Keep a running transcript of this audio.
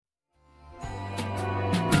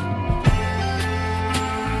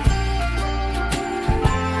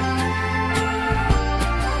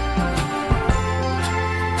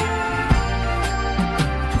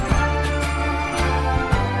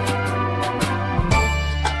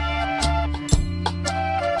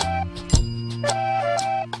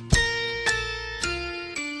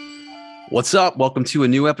What's up? Welcome to a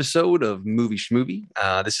new episode of Movie Schmovie.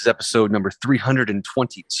 This is episode number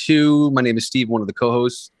 322. My name is Steve, one of the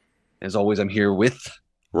co-hosts. As always, I'm here with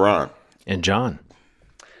Ron and John,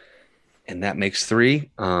 and that makes three.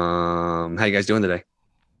 How you guys doing today?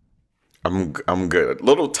 I'm good. A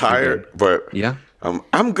little tired, but yeah,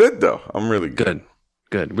 I'm good though. I'm really good.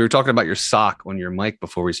 Good. We were talking about your sock on your mic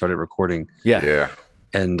before we started recording. Yeah.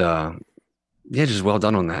 And just well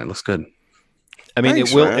done on that. It looks good. I mean,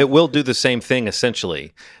 Thanks, it will do the same thing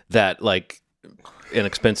essentially that like an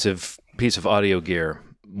expensive piece of audio gear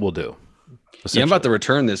will do. Yeah, I'm about to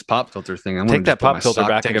return this pop filter thing. I'm take that pop filter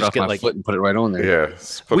back, take and it off my foot and put it right on there. Yeah,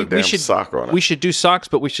 put a damn sock on it. We should do socks,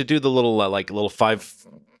 but we should do the little little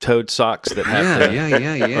 5-toed socks that have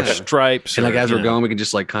yeah. stripes. And as we're going, we can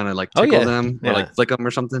just kind of tickle them or flick them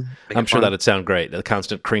or something. I'm sure that'd sound great. The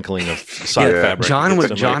constant crinkling of sock fabric.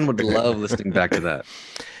 John would love listening back to that.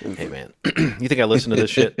 Hey man, you think I listen to this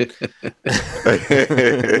shit?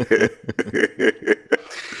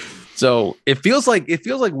 So it feels like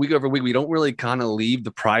week over week we don't really kind of leave the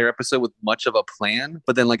prior episode with much of a plan,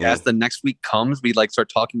 but then as the next week comes, we start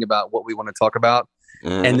talking about what we want to talk about.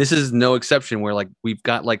 And this is no exception where we've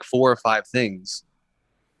got 4 or 5 things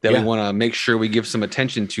that we want to make sure we give some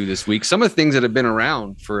attention to this week. Some of the things that have been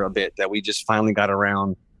around for a bit that we just finally got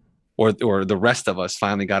around, or the rest of us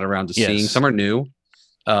finally got around to seeing. Some are new.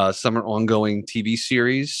 Some are ongoing TV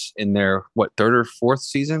series in their 3rd or 4th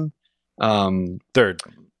season.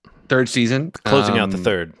 Third season, closing out the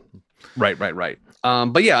 3rd. Right.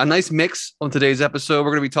 But yeah, a nice mix on today's episode.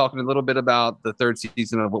 We're going to be talking a little bit about the 3rd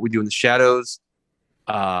season of What We Do in the Shadows.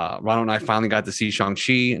 Ronald and I finally got to see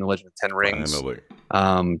Shang-Chi and the Legend of 10 Rings.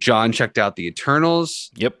 Finally. John checked out the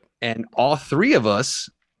Eternals. Yep. And all 3 of us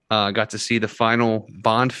got to see the final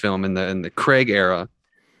Bond film in the Craig era,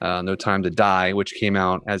 No Time to Die, which came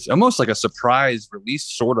out as almost like a surprise release,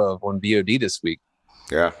 sort of, on VOD this week.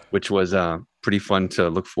 Yeah. Which was pretty fun to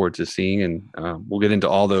look forward to seeing. And we'll get into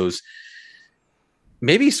all those,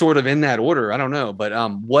 maybe sort of in that order. I don't know. But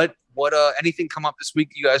what anything come up this week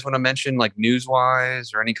you guys want to mention,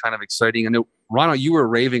 news-wise or any kind of exciting? I know, Ronald, you were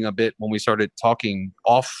raving a bit when we started talking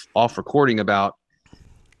off recording about,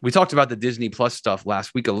 we talked about the Disney Plus stuff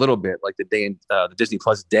last week a little bit, the day in the Disney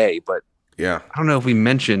Plus day. But yeah, I don't know if we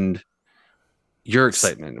mentioned your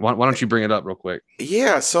excitement. Why don't you bring it up real quick?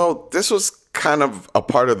 Yeah, so this was kind of a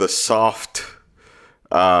part of the soft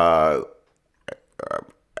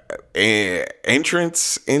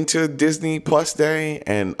entrance into Disney Plus Day,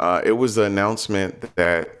 and it was the announcement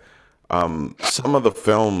that some of the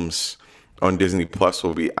films on Disney Plus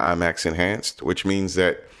will be IMAX enhanced, which means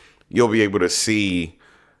that you'll be able to see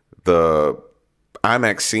the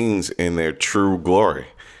IMAX scenes in their true glory,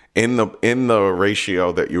 in the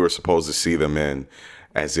ratio that you were supposed to see them in,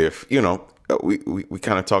 as if, we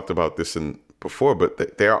kind of talked about this before,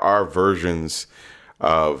 but there are versions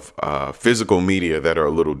of physical media that are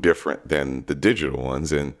a little different than the digital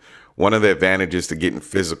ones. And one of the advantages to getting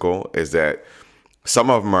physical is that some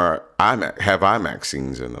of them have IMAX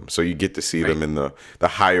scenes in them. So you get to see them in the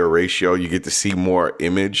higher ratio. You get to see more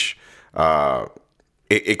image.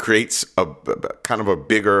 It creates a kind of a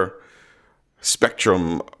bigger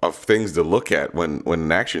spectrum of things to look at when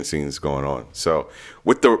an action scene is going on. So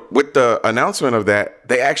with the announcement of that,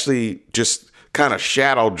 they actually just kind of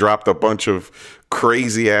shadow dropped a bunch of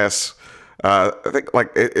crazy ass, I think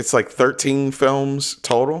it's 13 films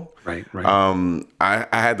total. Right. I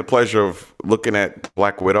had the pleasure of looking at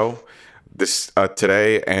Black Widow this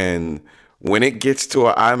today, and when it gets to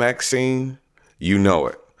an IMAX scene, you know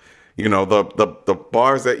it. The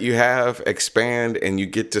bars that you have expand, and you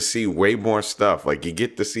get to see way more stuff. You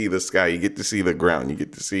get to see the sky, you get to see the ground, you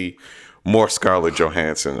get to see more Scarlett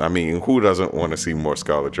Johansson. I mean, who doesn't want to see more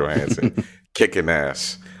Scarlett Johansson kicking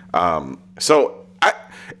ass? So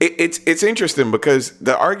it's interesting because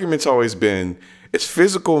the argument's always been, it's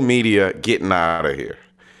physical media getting out of here.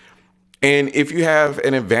 And if you have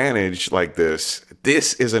an advantage like this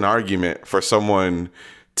is an argument for someone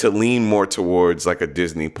to lean more towards a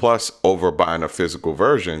Disney Plus over buying a physical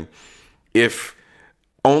version. If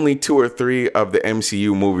only 2 or 3 of the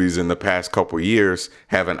MCU movies in the past couple years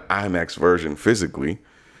have an IMAX version physically,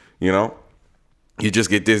 you just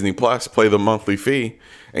get Disney Plus, play the monthly fee,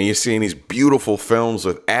 and you're seeing these beautiful films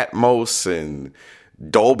with Atmos and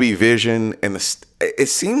Dolby Vision. And it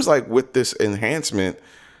seems like with this enhancement,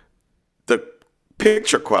 the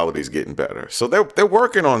picture quality is getting better. So they're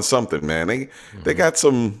working on something, man. They got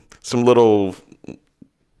some little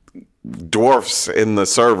dwarfs in the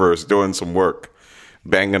servers doing some work,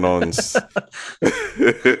 banging on.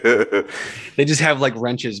 They just have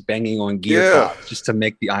wrenches banging on gear just to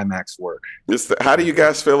make the IMAX work. How do you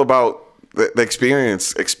guys feel about the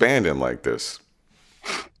experience expanding like this?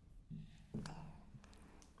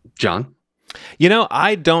 John?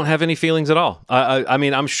 I don't have any feelings at all. I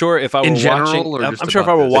mean, I'm sure if I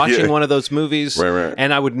were watching one of those movies, right.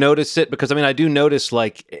 and I would notice it, because I mean, I do notice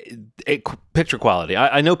picture quality.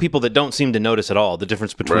 I know people that don't seem to notice at all the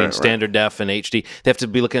difference between standard def and HD. They have to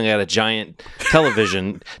be looking at a giant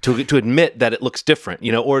television to admit that it looks different,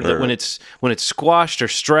 or that when it's squashed or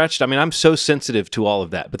stretched. I mean, I'm so sensitive to all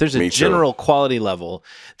of that, but there's a general quality level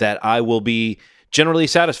that I will be generally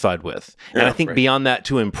satisfied with. And I think beyond that,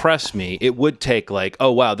 to impress me, it would take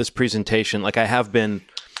oh wow, this presentation, I have been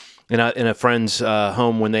in a friend's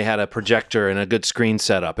home when they had a projector and a good screen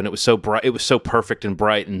setup, and it was so bright, it was so perfect and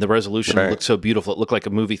bright, and the resolution looked so beautiful, it looked like a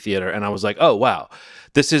movie theater, and I was like, oh wow,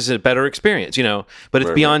 this is a better experience, but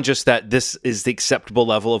it's beyond just that. This is the acceptable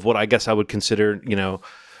level of what I guess I would consider,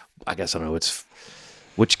 I guess I don't know, it's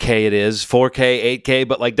which K it is, 4K, 8K,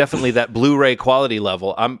 but definitely that Blu-ray quality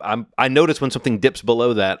level. I notice when something dips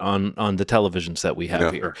below that on the televisions that we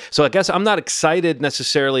have here. So I guess I'm not excited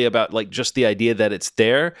necessarily about just the idea that it's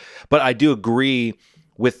there, but I do agree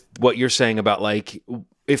with what you're saying about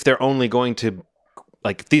if they're only going to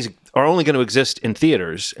if these are only going to exist in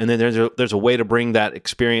theaters, and then there's a way to bring that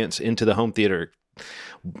experience into the home theater,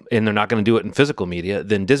 and they're not going to do it in physical media,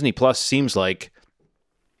 then Disney Plus seems like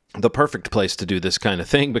the perfect place to do this kind of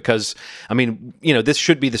thing, because I mean, this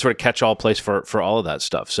should be the sort of catch-all place for all of that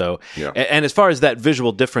stuff. So, and as far as that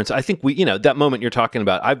visual difference, I think that moment you're talking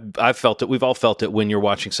about, I've felt it. We've all felt it when you're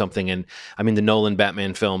watching something. And I mean, the Nolan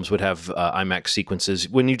Batman films would have IMAX sequences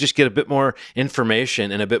when you just get a bit more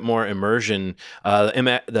information and a bit more immersion.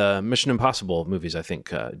 The Mission Impossible movies, I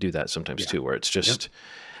think, do that sometimes too, where it's just.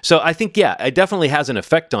 So I think, it definitely has an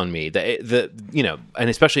effect on me. And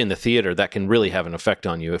especially in the theater, that can really have an effect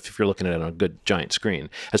on you if you're looking at it on a good giant screen.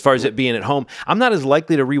 As far as it being at home, I'm not as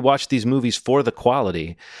likely to rewatch these movies for the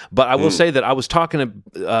quality. But I will say that I was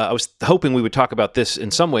hoping we would talk about this in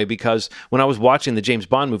some way, because when I was watching the James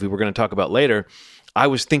Bond movie we're going to talk about later, I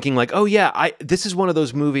was thinking this is one of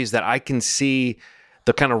those movies that I can see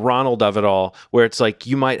the kind of Ronald of it all, where it's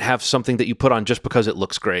you might have something that you put on just because it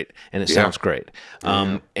looks great and it sounds great.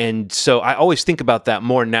 And so I always think about that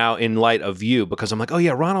more now in light of you, because I'm like, oh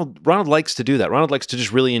yeah, Ronald likes to do that. Ronald likes to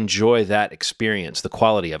just really enjoy that experience, the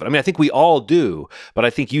quality of it. I mean, I think we all do, but I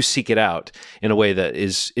think you seek it out in a way that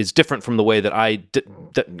is different from the way that I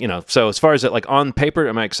so as far as it on paper,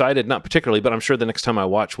 am I excited? Not particularly, but I'm sure the next time I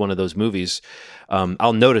watch one of those movies,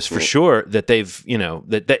 I'll notice for sure that they've,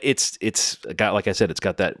 that it's got, like I said, it's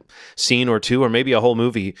got that scene or two, or maybe a whole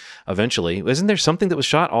movie eventually. Isn't there something that was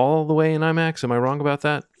shot all the way in IMAX? Am I wrong about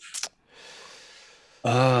that?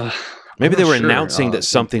 Maybe they were announcing that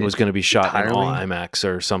something was going to be shot in all IMAX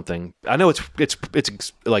or something. I know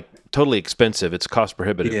it's totally expensive. It's cost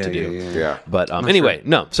prohibitive to do. Yeah. But anyway,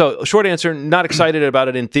 no. So short answer, not excited about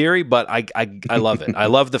it in theory, but I love it. I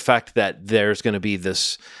love the fact that there's going to be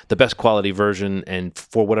the best quality version, and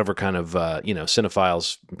for whatever kind of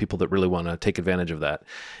cinephiles, people that really want to take advantage of that.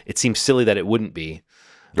 It seems silly that it wouldn't be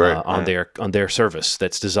on their service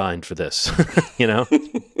that's designed for this.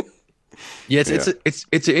 Yeah,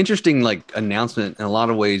 it's an interesting announcement in a lot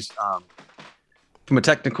of ways, from a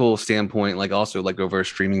technical standpoint, also over a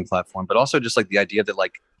streaming platform, but also just the idea that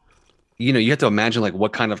you have to imagine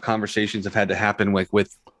what kind of conversations have had to happen with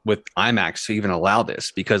IMAX to even allow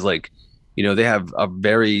this, because they have a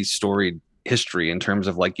very storied history in terms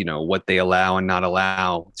of what they allow and not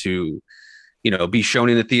allow to be shown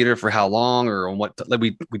in the theater for how long, or on what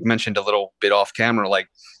we mentioned a little bit off camera,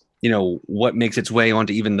 what makes its way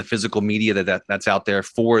onto even the physical media that's out there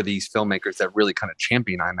for these filmmakers that really kind of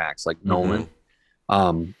champion IMAX, Nolan.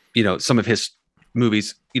 Some of his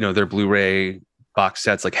movies, their Blu-ray box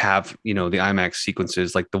sets have, the IMAX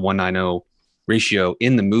sequences, the 1:9 ratio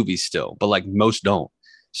in the movie still, but most don't.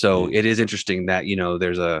 So it is interesting that,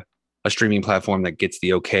 there's a streaming platform that gets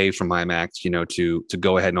the okay from IMAX, to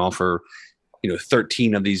go ahead and offer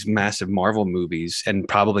 13 of these massive Marvel movies, and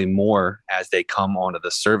probably more as they come onto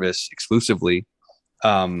the service exclusively,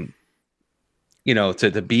 to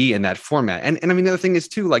be in that format. And I mean, the other thing is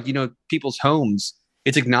too, people's homes,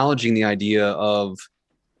 it's acknowledging the idea of,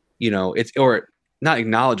 it's, or not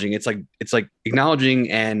acknowledging, it's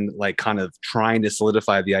acknowledging and kind of trying to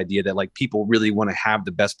solidify the idea that people really want to have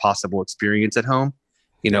the best possible experience at home,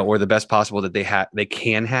 or the best possible that they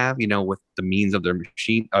can have, with the means of their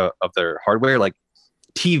machine, of their hardware.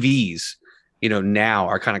 TVs, now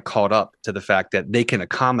are kind of caught up to the fact that they can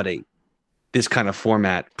accommodate this kind of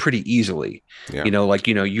format pretty easily. You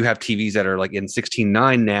have TVs that are in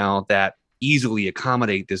 16:9 now that easily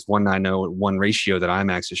accommodate this 1:9 ratio that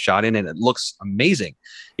IMAX is shot in, and it looks amazing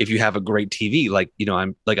if you have a great TV. Like, you know,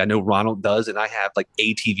 I know Ronald does, and I have like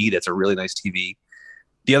a TV that's a really nice TV.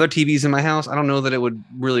 The other TVs in my house, I don't know that it would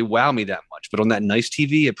really wow me that much, but on that nice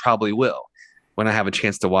TV, it probably will when I have a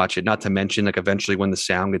chance to watch it. Not to mention, like, eventually when the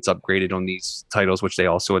sound gets upgraded on these titles, which they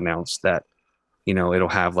also announced that, you know, it'll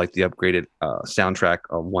have like the upgraded soundtrack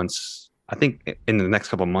once, I think in the next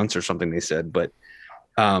couple of months or something, they said. But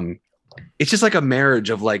it's just like a marriage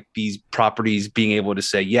of like these properties being able to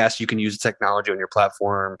say, yes, you can use the technology on your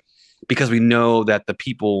platform, because we know that the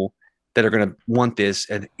people that are going to want this,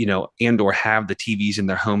 and, you know, and or have the TVs in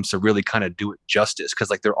their homes to really kind of do it justice, because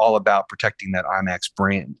like they're all about protecting that IMAX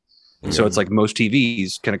brand. Mm-hmm. So it's like most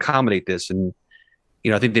TVs can accommodate this. And,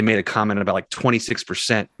 you know, I think they made a comment about like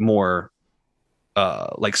 26% more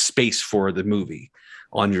like space for the movie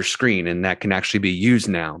on your screen, and that can actually be used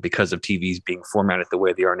now because of TVs being formatted the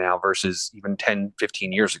way they are now versus even 10,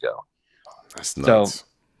 15 years ago. That's nuts. So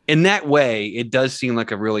in that way, it does seem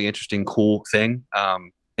like a really interesting, cool thing.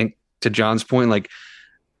 And to John's point, like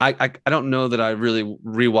I don't know that I really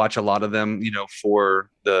rewatch a lot of them, you know, for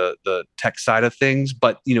the tech side of things,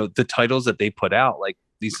 but, you know, the titles that they put out, like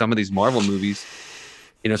some of these Marvel movies,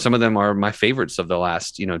 you know, some of them are my favorites of the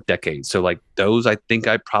last, you know, decade. So like those, I think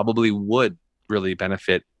I probably would really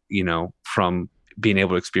benefit, you know, from being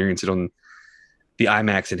able to experience it on the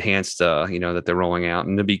IMAX enhanced, you know, that they're rolling out.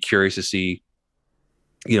 And to be curious to see,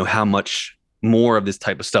 you know, how much more of this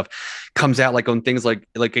type of stuff comes out, like on things like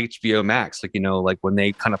HBO Max, like, you know, like when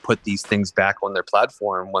they kind of put these things back on their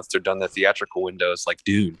platform once they're done the theatrical windows, like,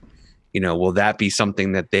 dude, you know, will that be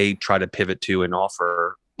something that they try to pivot to and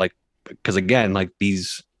offer? Like, because again, like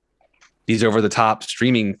these over the top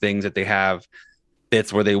streaming things that they have,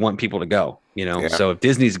 it's where they want people to go, you know? Yeah. So if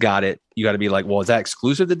Disney's got it, you got to be like, well, is that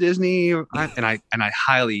exclusive to Disney? And I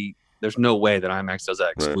highly, there's no way that IMAX does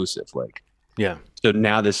that exclusive. Right. Like, yeah. So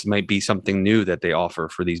now this might be something new that they offer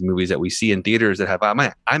for these movies that we see in theaters that have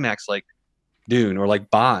IMAX, like Dune or like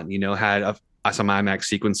Bond, you know, had some IMAX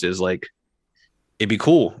sequences. Like, it'd be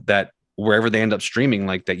cool that wherever they end up streaming,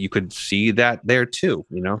 like that you could see that there too,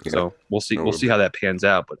 you know? Yeah. So we'll see how that pans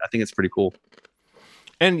out, but I think it's pretty cool.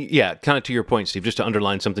 And yeah, kind of to your point, Steve, just to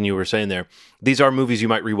underline something you were saying there, these are movies you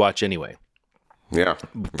might rewatch anyway. Yeah.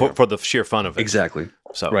 For the sheer fun of it. Exactly.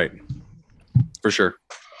 So right. For sure.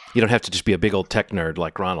 You don't have to just be a big old tech nerd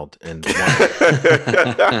like Ronald. And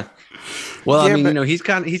well, yeah, I mean, you know, he's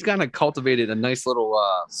kind of cultivated a nice little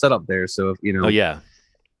setup there. So, you know,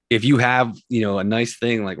 if you have, you know, a nice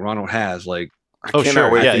thing like Ronald has, like, I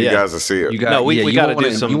cannot wait for you guys to see it. We got to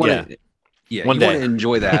do some. You want to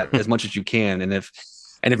enjoy that as much as you can. And if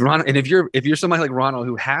you're somebody like Ronald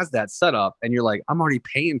who has that setup, and you're like, I'm already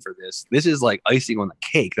paying for this. This is like icing on the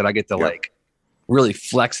cake that I get to like really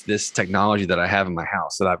flex this technology that I have in my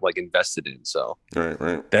house that I've like invested in. So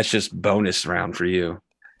right. That's just bonus round for you.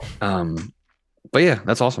 But yeah,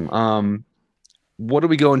 that's awesome. What are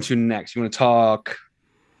we going to next? You want to talk?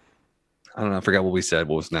 I don't know. I forgot what we said.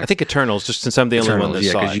 What was next? I think Eternals, just since I'm the only one that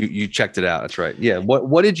saw it. Yeah, because you checked it out. That's right. Yeah.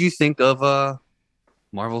 What did you think of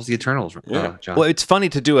Marvel's The Eternals, John? Well, it's funny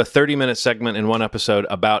to do a 30-minute segment in one episode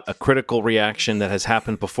about a critical reaction that has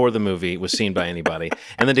happened before the movie was seen by anybody,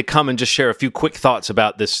 and then to come and just share a few quick thoughts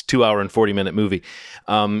about this 2-hour and 40-minute movie.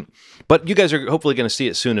 But you guys are hopefully going to see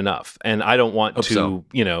it soon enough, and I don't want to,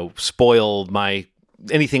 you know, spoil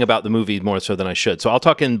anything about the movie more so than I should. So I'll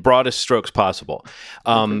talk in broadest strokes possible.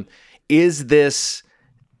 Is this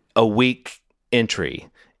a weak entry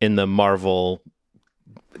in the Marvel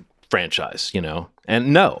franchise, you know?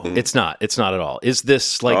 And no, it's not. It's not at all. Is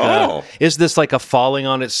this like a falling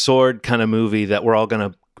on its sword kind of movie that we're all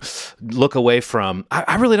going to look away from?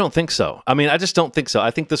 I really don't think so. I mean, I just don't think so.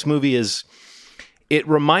 I think this movie it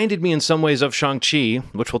reminded me in some ways of Shang-Chi,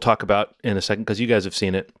 which we'll talk about in a second because you guys have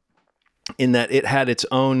seen it, in that it had its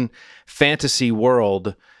own fantasy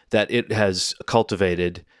world that it has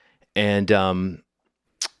cultivated, and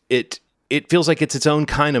it feels like it's its own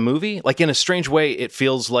kind of movie. Like, in a strange way, it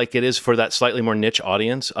feels like it is for that slightly more niche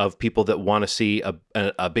audience of people that want to see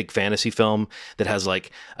a big fantasy film that has like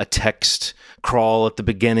a text crawl at the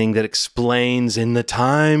beginning that explains, in the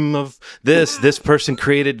time of this person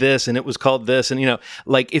created this and it was called this. And, you know,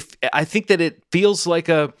 like, I think that it feels like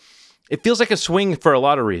a swing for a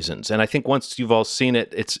lot of reasons. And I think once you've all seen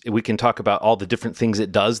it, we can talk about all the different things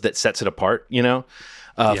it does that sets it apart, you know?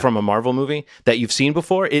 From a Marvel movie that you've seen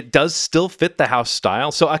before. It does still fit the house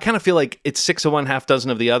style. So I kind of feel like it's 6 of one, half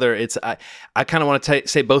dozen of the other. I kind of want to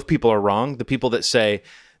say both people are wrong. The people that say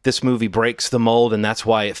this movie breaks the mold and that's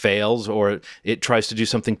why it fails, or it tries to do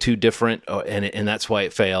something too different and that's why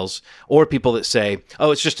it fails, or people that say,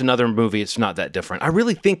 oh, it's just another movie, it's not that different. I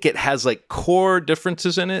really think it has like core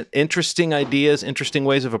differences in it, interesting ideas, interesting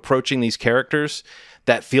ways of approaching these characters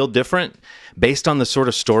that feel different based on the sort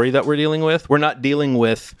of story that we're dealing with. We're not dealing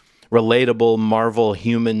with relatable Marvel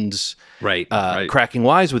humans right. cracking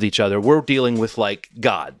wise with each other. We're dealing with like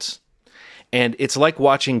gods. And it's like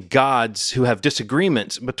watching gods who have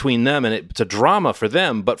disagreements between them, and it's a drama for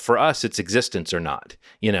them, but for us, it's existence or not,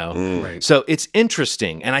 you know? Right. So it's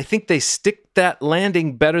interesting, and I think they stick that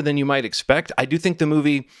landing better than you might expect. I do think the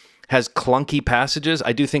movie has clunky passages.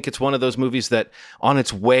 I do think it's one of those movies that on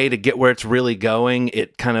its way to get where it's really going,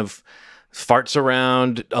 it kind of farts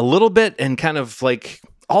around a little bit, and kind of like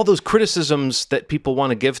all those criticisms that people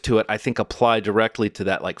want to give to it, I think apply directly to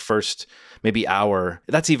that like first maybe hour.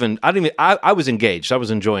 I was engaged. I was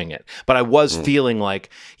enjoying it. But I was feeling like,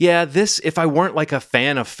 yeah, this, if I weren't like a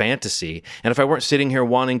fan of fantasy, and if I weren't sitting here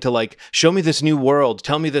wanting to like, show me this new world,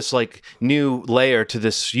 tell me this like new layer to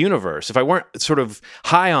this universe, if I weren't sort of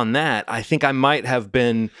high on that, I think I might have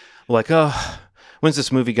been like, oh, when's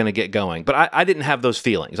this movie going to get going? But I didn't have those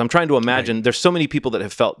feelings. I'm trying to imagine. Right. There's so many people that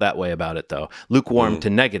have felt that way about it, though. Lukewarm to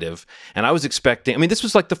negative. And I was expecting, I mean, this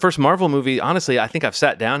was like the first Marvel movie, honestly, I think I've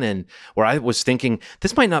sat down in where I was thinking,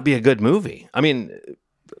 this might not be a good movie. I mean,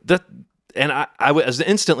 I was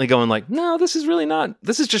instantly going like, no, this is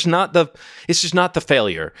just not the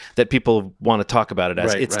failure that people want to talk about it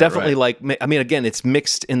as. It's definitely like, I mean, again, it's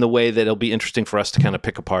mixed in the way that it'll be interesting for us to kind of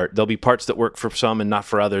pick apart. There'll be parts that work for some and not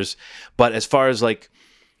for others. But as far as like,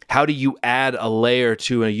 how do you add a layer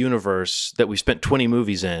to a universe that we spent 20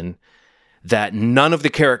 movies in that none of the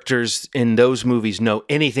characters in those movies know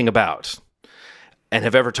anything about and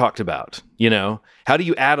have ever talked about, you know? How do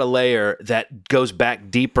you add a layer that goes back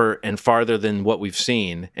deeper and farther than what we've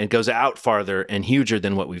seen, and goes out farther and huger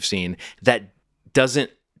than what we've seen, that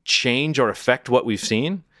doesn't change or affect what we've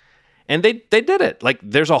seen? And they did it. Like,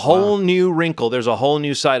 there's a whole new wrinkle, there's a whole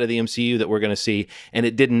new side of the MCU that we're going to see, and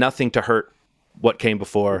it did nothing to hurt what came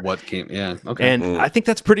before. Yeah. Okay. And I think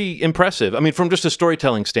that's pretty impressive. I mean, from just a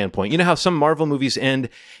storytelling standpoint, you know how some Marvel movies end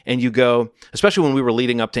and you go, especially when we were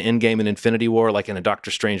leading up to Endgame and Infinity War, like in a Doctor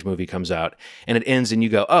Strange movie comes out and it ends and you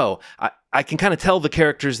go, oh, I can kind of tell the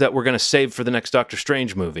characters that we're going to save for the next Doctor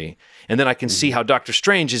Strange movie. And then I can see how Doctor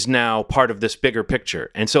Strange is now part of this bigger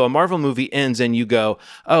picture. And so a Marvel movie ends and you go,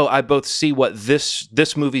 oh, I both see what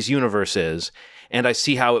this movie's universe is, and I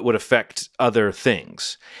see how it would affect other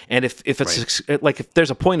things. And if it's like, if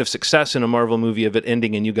there's a point of success in a Marvel movie of it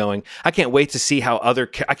ending and you going, I can't wait to see how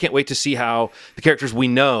the characters we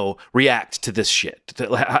know react to this shit.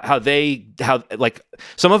 How like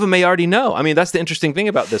some of them may already know. I mean, that's the interesting thing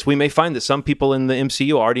about this. We may find that some people in the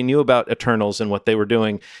MCU already knew about Eternals and what they were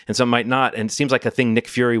doing, and some might not. And it seems like a thing Nick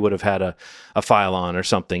Fury would have had a file on or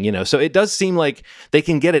something, you know? So it does seem like they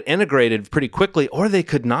can get it integrated pretty quickly, or they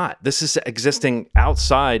could not. This is existing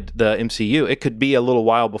outside the MCU. It could be a little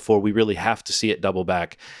while before we really have to see it double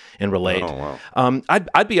back and relate. Oh, wow.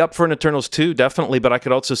 I'd be up for an Eternals 2, definitely, but I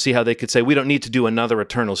could also see how they could say, we don't need to do another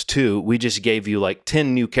Eternals 2. We just gave you like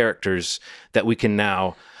 10 new characters that we can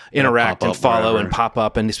now interact and follow and pop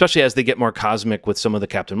up, and especially as they get more cosmic with some of the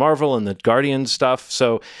Captain Marvel and the Guardians stuff.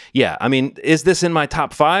 So yeah, I mean, is this in my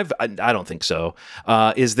top 5? I don't think so.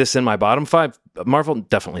 Is this in my bottom 5? Marvel,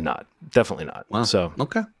 definitely not. Wow. So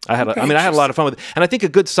okay, I had a lot of fun with it, and I think a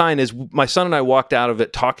good sign is my son and I walked out of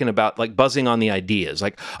it talking about, like, buzzing on the ideas,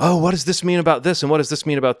 like, oh, what does this mean about this, and what does this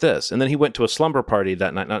mean about this? And then he went to a slumber party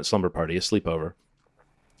that night, not a slumber party, a sleepover,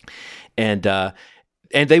 and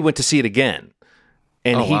they went to see it again.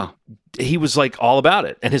 And he was like all about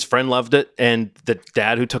it, and his friend loved it, and the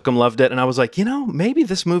dad who took him loved it. And I was like, you know, maybe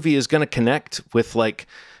this movie is going to connect with like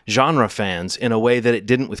genre fans in a way that it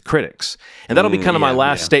didn't with critics. And that'll be kind of my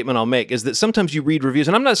last statement I'll make, is that sometimes you read reviews,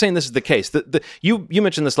 and I'm not saying this is the case. You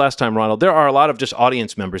mentioned this last time, Ronald. There are a lot of just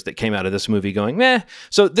audience members that came out of this movie going, meh.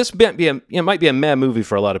 So this might be a meh movie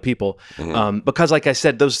for a lot of people, because, like I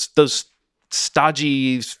said, those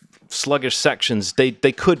stodgy, sluggish sections, they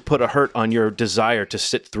could put a hurt on your desire to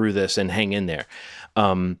sit through this and hang in there.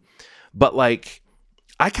 But like,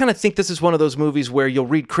 I kind of think this is one of those movies where you'll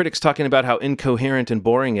read critics talking about how incoherent and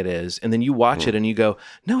boring it is, and then you watch it and you go,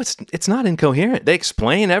 no, it's not incoherent. They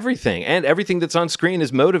explain everything, and everything that's on screen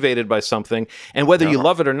is motivated by something. And whether you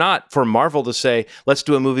love it or not, for Marvel to say, let's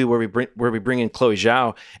do a movie where we bring in Chloe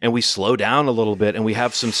Zhao and we slow down a little bit and we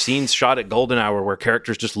have some scenes shot at golden hour where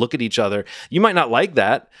characters just look at each other. You might not like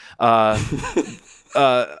that. A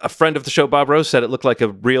friend of the show, Bob Rose, said it looked like a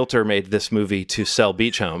realtor made this movie to sell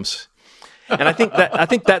beach homes. And I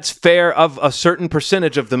think that's fair of a certain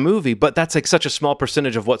percentage of the movie, but that's like such a small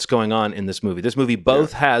percentage of what's going on in this movie. This movie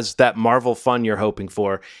both has that Marvel fun you're hoping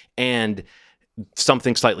for and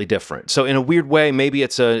something slightly different. So in a weird way, maybe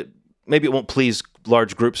it won't please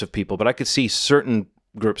large groups of people, but I could see certain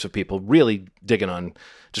groups of people really digging on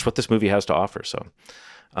just what this movie has to offer. So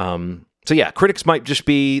yeah, critics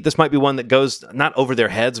this might be one that goes not over their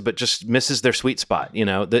heads, but just misses their sweet spot.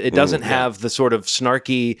 It doesn't have the sort of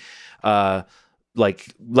snarky,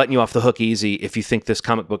 like letting you off the hook easy if you think this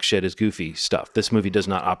comic book shit is goofy stuff. This movie does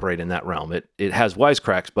not operate in that realm. It has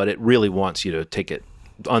wisecracks, but it really wants you to take it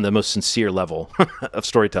on the most sincere level of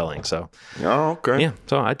storytelling. So, okay. Yeah.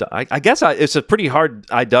 So I guess it's a pretty hard.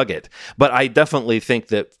 I dug it, but I definitely think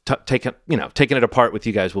that taking it apart with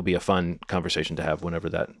you guys will be a fun conversation to have whenever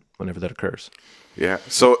that occurs. Yeah.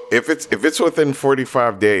 So if it's within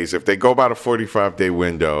 45 days, if they go about a 45-day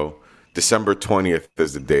window, December 20th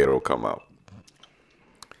is the day it'll come out.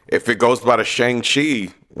 If it goes by the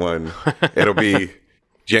Shang-Chi one, it'll be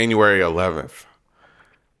January 11th.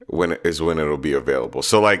 When it'll be available.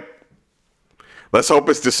 So let's hope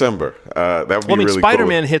it's December. That would be really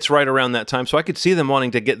Spider-Man cool. hits right around that time, so I could see them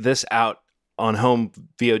wanting to get this out on home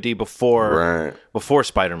VOD before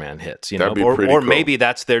Spider-Man hits. That'd be pretty or cool. maybe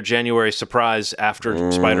that's their January surprise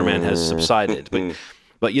after Spider-Man has subsided.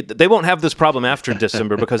 But they won't have this problem after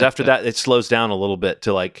December because after that it slows down a little bit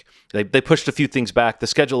to they pushed a few things back. The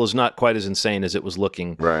schedule is not quite as insane as it was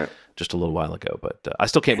looking just a little while ago. But I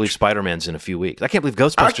still can't believe Spider-Man's in a few weeks. I can't believe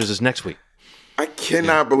Ghostbusters is next week. I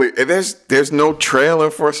cannot believe there's no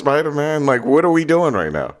trailer for Spider-Man. Like, what are we doing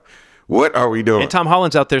right now? What are we doing? And Tom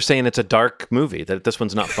Holland's out there saying it's a dark movie, that this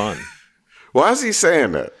one's not fun. Why is he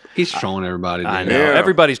saying that? He's trolling everybody. I know. Yeah.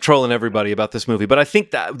 Everybody's trolling everybody about this movie. But I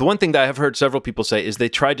think that the one thing that I have heard several people say is they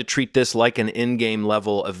tried to treat this like an in-game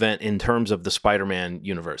level event in terms of the Spider-Man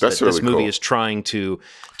universe. That's really this movie cool. is trying to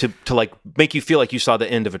like make you feel like you saw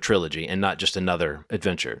the end of a trilogy and not just another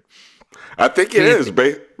adventure. I think it is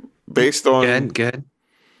based on. Good.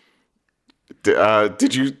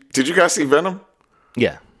 Did you guys see Venom?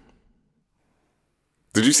 Yeah.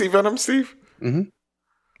 Did you see Venom, Steve? Mm-hmm.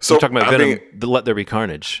 So you're talking about Venom, Let There Be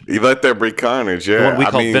Carnage. You Let There Be Carnage, yeah. The one we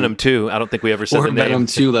call Venom 2. I don't think we ever said the name. Venom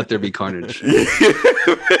 2, Let There Be Carnage.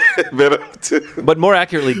 Venom 2. But more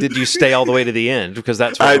accurately, did you stay all the way to the end? Because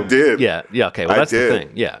that's what I did. Yeah, okay. Well, that's the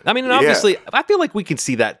thing. Yeah. I mean, obviously, I feel like we can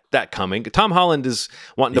see that coming. Tom Holland is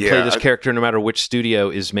wanting to play this character no matter which studio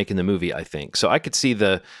is making the movie, I think. So I could see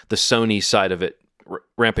the Sony side of it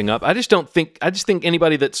ramping up. I just think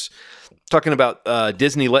anybody that's talking about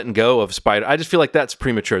Disney letting go of Spider, I just feel like that's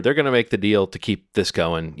premature. They're going to make the deal to keep this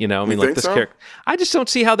going. This character. I just don't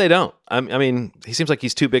see how they don't. I mean, he seems like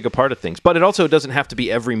he's too big a part of things. But it also doesn't have to be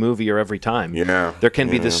every movie or every time. Yeah, there can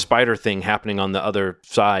be this Spider thing happening on the other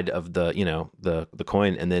side of the the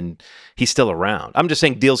coin, and then he's still around. I'm just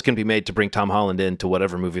saying deals can be made to bring Tom Holland into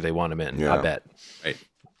whatever movie they want him in. Yeah. I bet. Right.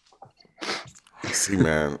 See,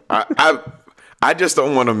 man, I just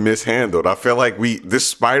don't want to mishandle it. I feel like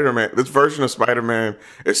this version of Spider-Man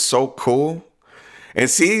is so cool. And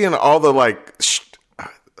seeing all the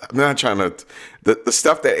I'm not trying to, the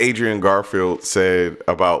stuff that Adrian Garfield said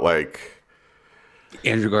about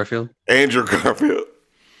Andrew Garfield.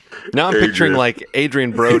 Now I'm picturing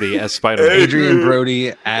Adrian Brody as Spider-Man. Adrian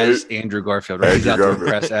Brody as Andrew Garfield. Right? He's out there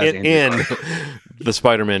press as Andrew Garfield. The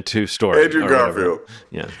Spider-Man 2 story. Andrew Garfield.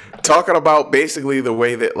 Yeah. Talking about basically the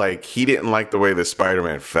way that he didn't like the way that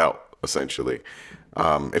Spider-Man felt, essentially.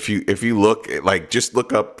 If you look at, just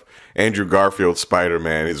look up Andrew Garfield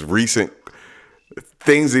Spider-Man, his recent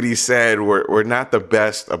things that he said were not the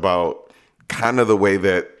best about kind of the way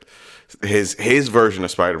that his version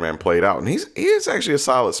of Spider-Man played out. And he is actually a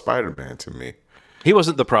solid Spider-Man to me. He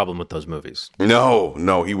wasn't the problem with those movies.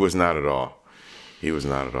 No, he was not at all. He was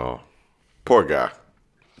not at all. Poor guy.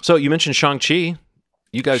 So you mentioned Shang-Chi.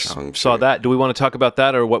 You guys saw that. Do we want to talk about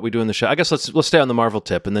that or what we do in the show? I guess let's stay on the Marvel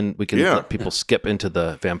tip, and then we can let people skip into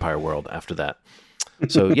the vampire world after that.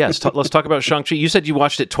 So yes, let's talk about Shang-Chi. You said you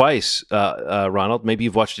watched it twice, Ronald. Maybe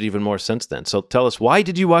you've watched it even more since then. So tell us, why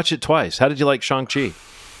did you watch it twice? How did you like Shang-Chi?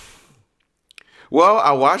 Well,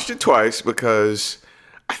 I watched it twice because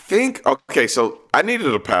so I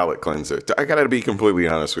needed a palate cleanser. I got to be completely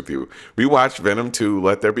honest with you. We watched Venom 2,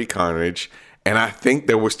 Let There Be Carnage, and I think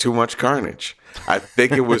there was too much carnage. I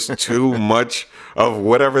think it was too much of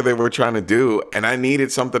whatever they were trying to do, and I needed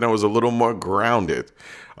something that was a little more grounded,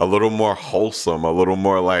 a little more wholesome, a little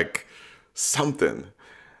more like something.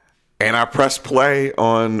 And I pressed play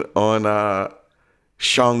on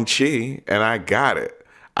Shang-Chi, and I got it.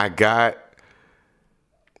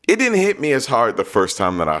 It didn't hit me as hard the first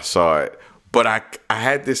time that I saw it, but I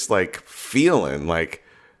had this like feeling like,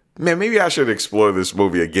 man, maybe I should explore this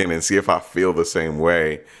movie again and see if I feel the same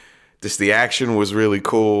way. Just the action was really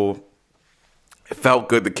cool. It felt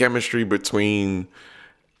good. The chemistry between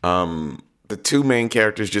the two main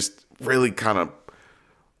characters just really kind of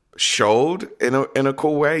showed in a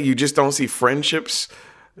cool way. You just don't see friendships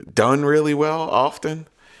done really well often.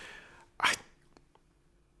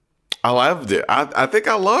 I loved it. I think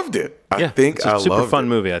I loved it. I think it's a super fun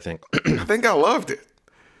movie, I think. I think I loved it.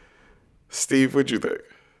 Steve, what'd you think?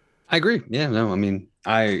 I agree. Yeah, no, I mean,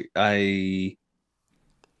 I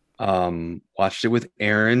watched it with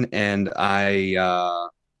Aaron, and I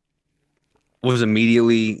was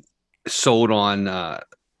immediately sold on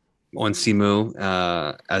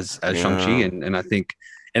Simu as Shang-Chi, and I think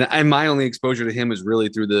and my only exposure to him was really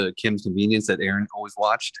through the Kim's Convenience that Aaron always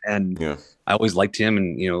watched, and I always liked him,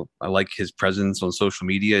 and I like his presence on social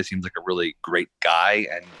media. It seems like a really great guy,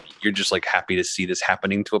 and you're just like happy to see this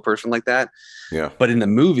happening to a person like that. Yeah. But in the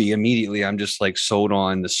movie, immediately I'm just like sold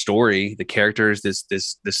on the story, the characters, this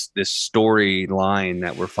storyline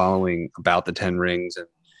that we're following about the Ten Rings, and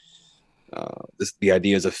the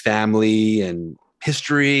ideas of family and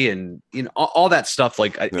history and all that stuff.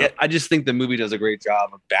 Like I just think the movie does a great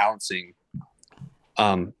job of balancing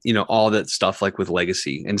all that stuff, like with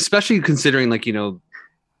legacy, and especially considering like and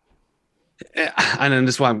then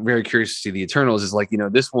this is why I'm very curious to see the Eternals is like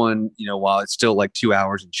this one, while it's still like 2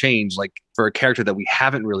 hours and change, like for a character that we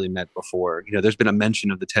haven't really met before, there's been a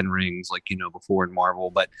mention of the Ten Rings like before in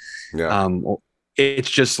Marvel, but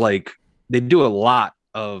it's just like they do a lot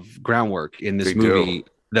of groundwork in this movie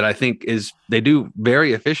that I think they do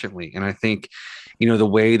very efficiently. And I think, the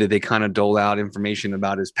way that they kind of dole out information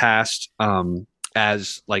about his past,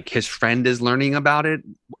 as like his friend is learning about it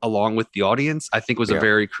along with the audience, I think was a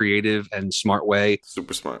very creative and smart way.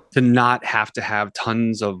 Super smart. To not have to have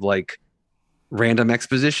tons of like random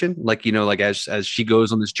exposition, like, like as she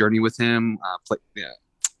goes on this journey with him,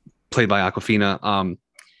 played by Aquafina,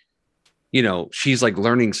 she's like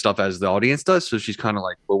learning stuff as the audience does. So she's kind of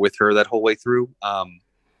like, we're with her that whole way through.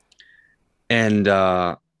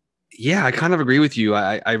 I kind of agree with you.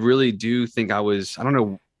 I really do think I don't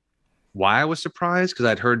know why I was surprised, because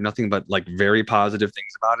I'd heard nothing but like very positive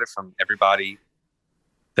things about it from everybody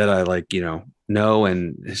that I like, know,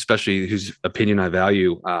 and especially whose opinion I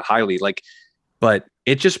value highly. Like, but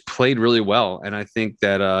it just played really well. And I think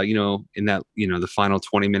that, in that, the final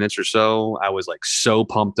 20 minutes or so, I was like so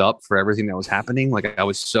pumped up for everything that was happening. Like I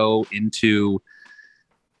was so into.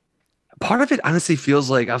 Part of it honestly feels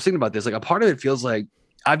like, I was thinking about this, like a part of it feels like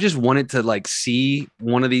I've just wanted to like see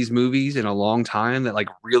one of these movies in a long time that like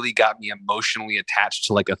really got me emotionally attached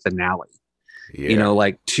to like a finale.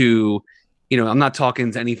 Like to, I'm not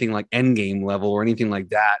talking to anything like Endgame level or anything like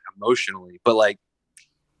that emotionally, but like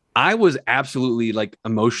I was absolutely like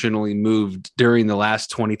emotionally moved during the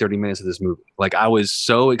last 20-30 minutes of this movie. Like I was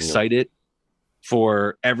so excited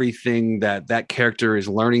for everything that character is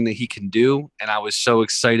learning that he can do. And I was so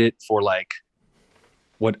excited for like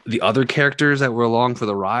what the other characters that were along for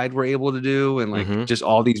the ride were able to do. And like just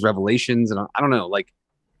all these revelations. And I don't know, like,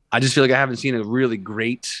 I just feel like I haven't seen a really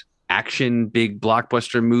great action, big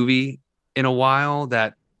blockbuster movie in a while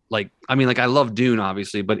that like, I mean, like I love Dune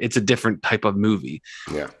obviously, but it's a different type of movie.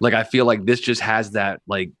 Yeah. Like, I feel like this just has that,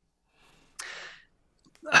 like,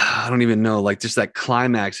 I don't even know, like just that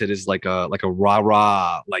climax. It is like a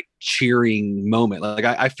rah, like cheering moment. Like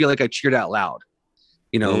I feel like I cheered out loud,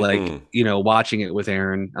 like, watching it with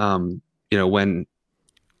Aaron, when,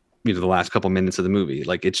 the last couple minutes of the movie,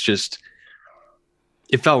 like it's just,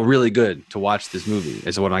 it felt really good to watch this movie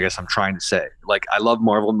is what I guess I'm trying to say. Like, I love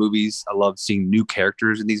Marvel movies. I love seeing new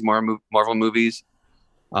characters in these Marvel movies.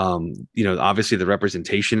 Obviously the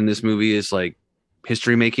representation in this movie is like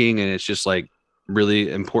history making, and it's just like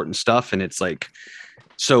really important stuff, and it's like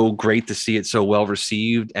so great to see it so well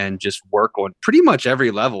received and just work on pretty much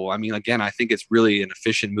every level. I mean, again, I think it's really an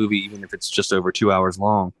efficient movie, even if it's just over 2 hours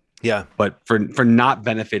long. Yeah. But for not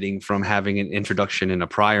benefiting from having an introduction in a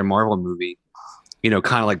prior Marvel movie, kind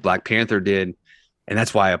of like Black Panther did, and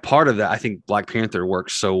that's why a part of that, I think Black Panther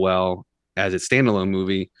works so well as its standalone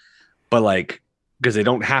movie, but like, because they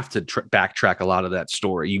don't have to backtrack a lot of that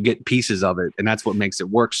story. You get pieces of it, and that's what makes it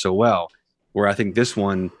work so well. Where I think this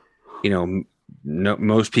one,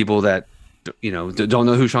 most people that, don't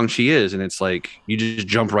know who Shang-Chi is. And it's like, you just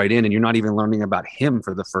jump right in and you're not even learning about him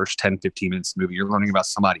for the first 10-15 minutes of the movie. You're learning about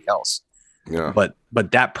somebody else. Yeah.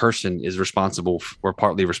 But that person is responsible or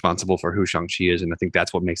partly responsible for who Shang-Chi is. And I think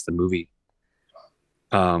that's what makes the movie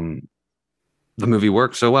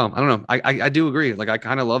work so well. I don't know. I do agree. Like, I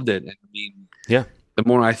kind of loved it. And I mean, yeah, the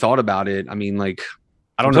more I thought about it, I mean, like,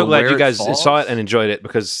 I don't I'm know. so glad where you guys falls. saw it and enjoyed it,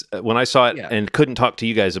 because when I saw it Yeah. and couldn't talk to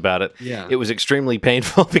you guys about it, Yeah. it was extremely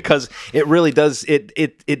painful because it really does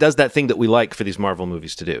it does that thing that we like for these Marvel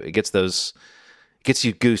movies to do. It gets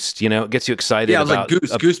you goosed, it gets you excited. Yeah, I was about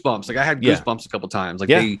like goosebumps. Like I had Yeah. goosebumps a couple times. Like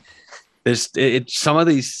Yeah. some of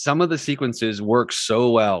the sequences work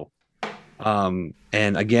so well. And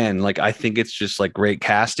again, like I think it's just like great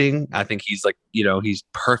casting. I think he's like, he's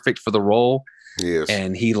perfect for the role. Yes.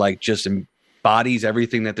 And he like just embodies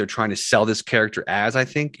everything that they're trying to sell this character as, I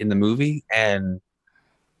think, in the movie. And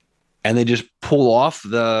they just pull off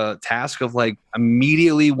the task of like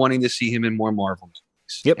immediately wanting to see him in more Marvel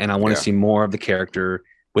movies. Yep. And I want to see more of the character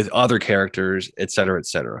with other characters, et cetera, et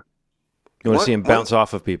cetera. You want to see him bounce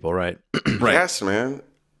off of people, right? Right. Yes, man.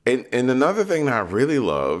 And another thing that I really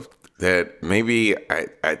loved that maybe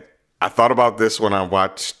I thought about this when I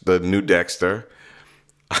watched the new Dexter.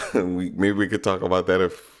 Maybe we could talk about that.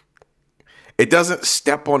 If it doesn't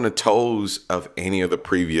step on the toes of any of the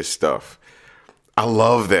previous stuff. I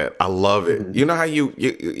love that. I love it. Mm-hmm. You know how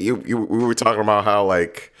we were talking about how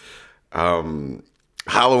like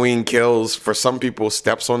Halloween Kills for some people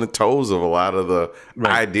steps on the toes of a lot of the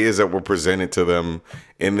ideas that were presented to them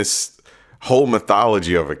in this whole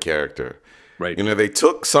mythology of a character. Right. They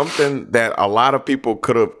took something that a lot of people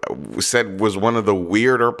could have said was one of the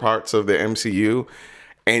weirder parts of the MCU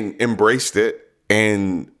and embraced it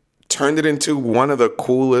and turned it into one of the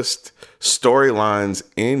coolest storylines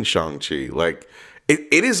in Shang-Chi. Like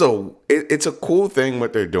it's a cool thing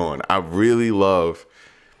what they're doing. I really love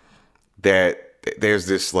that there's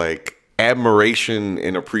this like admiration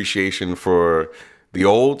and appreciation for the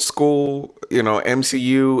old school,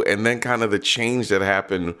 MCU, and then kind of the change that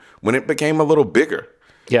happened when it became a little bigger.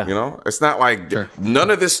 Yeah. It's not like none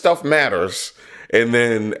of this stuff matters. And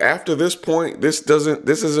then after this point, this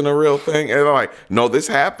isn't a real thing. And they're like, no, this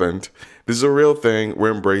happened. This is a real thing.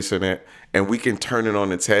 We're embracing it. And we can turn it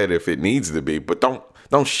on its head if it needs to be. But don't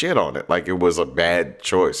shit on it like it was a bad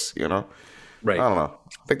choice, Right. I don't know.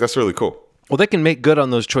 I think that's really cool. Well, they can make good on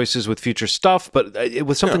those choices with future stuff, but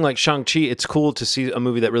with something like Shang-Chi, it's cool to see a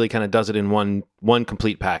movie that really kind of does it in one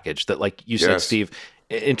complete package that, like you said, Yes. Steve,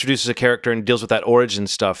 introduces a character and deals with that origin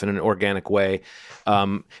stuff in an organic way.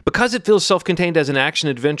 Because it feels self-contained as an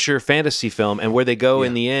action-adventure fantasy film, and where they go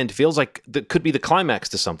in the end feels like that could be the climax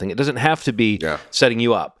to something. It doesn't have to be setting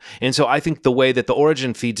you up. And so I think the way that the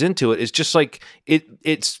origin feeds into it is just like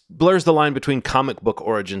it blurs the line between comic book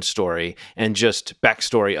origin story and just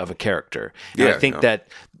backstory of a character. And I think that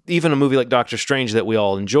even a movie like Doctor Strange that we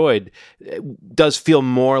all enjoyed does feel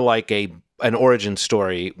more like an origin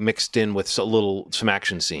story mixed in with some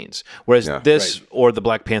action scenes. Whereas this or the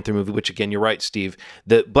Black Panther movie, which again, you're right, Steve,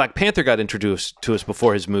 the Black Panther got introduced to us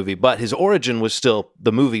before his movie, but his origin was still,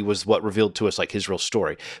 the movie was what revealed to us like his real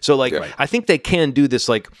story. So like, I think they can do this,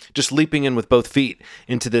 like just leaping in with both feet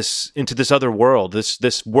into this other world,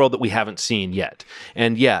 this world that we haven't seen yet.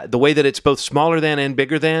 And the way that it's both smaller than and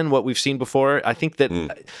bigger than what we've seen before, I think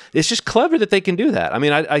that it's just clever that they can do that. I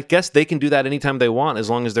mean, I guess they can do that anytime they want, as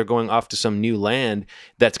long as they're going off to some new land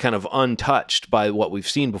that's kind of untouched by what we've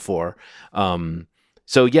seen before.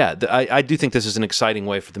 So I do think this is an exciting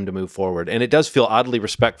way for them to move forward, and it does feel oddly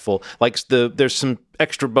respectful. Like there's some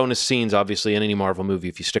extra bonus scenes, obviously, in any Marvel movie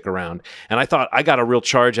if you stick around. And I thought I got a real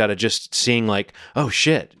charge out of just seeing like, oh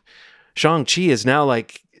shit, Shang-Chi is now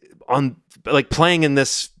like playing in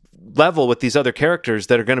this level with these other characters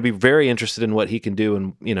that are going to be very interested in what he can do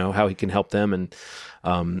and how he can help them. And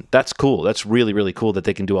that's cool. That's really, really cool that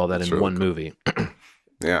they can do all that in one movie.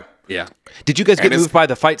 Yeah. Did you guys get moved by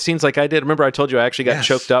the fight scenes like I did? Remember I told you I actually got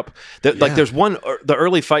choked up? Like there's the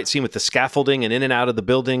early fight scene with the scaffolding and in and out of the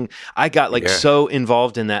building. I got so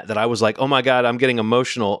involved in that I was like, oh my God, I'm getting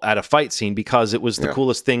emotional at a fight scene because it was the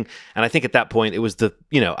coolest thing. And I think at that point it was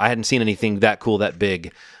I hadn't seen anything that cool, that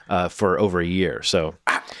big for over a year. So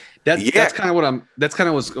that's kind of what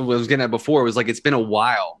I was getting at before. It was like, it's been a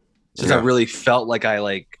while since I really felt like I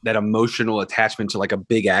like that emotional attachment to like a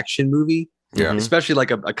big action movie. Yeah. Especially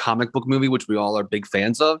like a comic book movie, which we all are big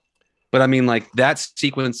fans of. But I mean, like that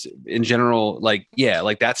sequence in general, like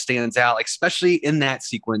that stands out, like, especially in that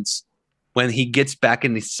sequence when he gets back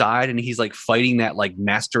in the side and he's like fighting that like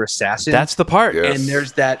master assassin. That's the part. Yes. And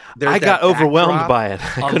there's that. I got overwhelmed by it.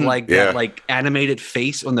 That like animated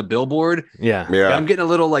face on the billboard. Yeah. I'm getting a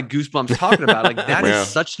little like goosebumps talking about it. Like that is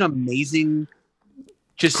such an amazing,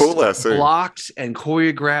 just cool blocked and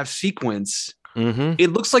choreographed sequence. Mm-hmm.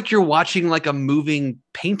 It looks like you're watching like a moving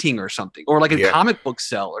painting or something, or like a comic book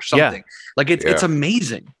cell or something. Like it's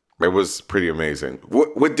amazing. It was pretty amazing.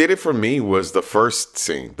 What did it for me was the first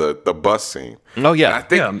scene, the bus scene. Oh yeah,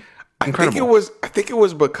 and I think it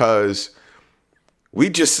was because we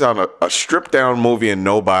just saw a stripped down movie in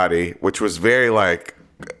Nobody, which was very like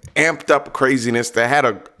amped up craziness that had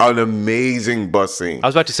an amazing bus scene. I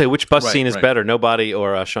was about to say, which bus scene is better, Nobody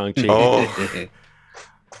or Shang-Chi?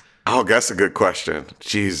 Oh, that's a good question.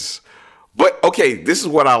 Jeez. But okay, this is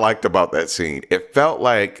what I liked about that scene. It felt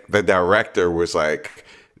like the director was like,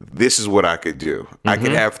 this is what I could do. I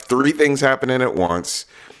could have 3 things happening at once.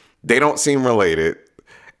 They don't seem related.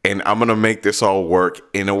 And I'm going to make this all work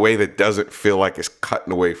in a way that doesn't feel like it's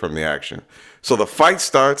cutting away from the action. So the fight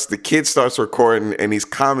starts, the kid starts recording, and he's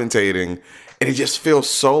commentating. And it just feels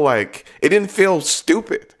so like, it didn't feel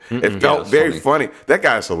stupid. It felt very funny. That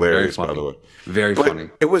guy's hilarious, by the way. Very funny.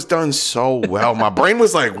 It was done so well. My brain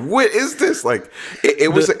was like, "What is this?" Like,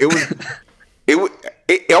 it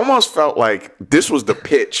almost felt like this was the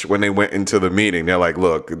pitch when they went into the meeting. They're like,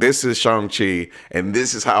 "Look, this is Shang-Chi, and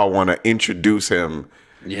this is how I want to introduce him."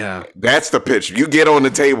 Yeah, that's the pitch. You get on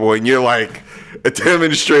the table and you're like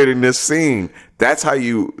demonstrating this scene. That's how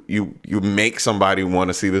you make somebody want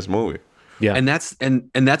to see this movie. Yeah, and that's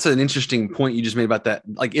an interesting point you just made about that.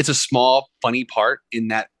 Like, it's a small funny part in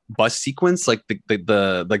that bus sequence, like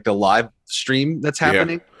the live stream that's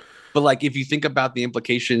happening. But like, if you think about the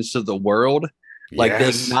implications to the world, like they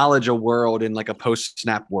acknowledge a world in like a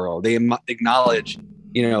post-snap world. They acknowledge,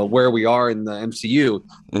 where we are in the MCU,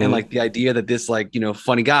 and like the idea that this like,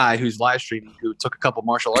 funny guy who's live streaming, who took a couple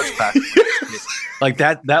martial arts classes, like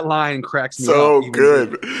that line cracks me so up.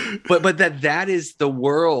 Good. But that is the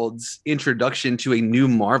world's introduction to a new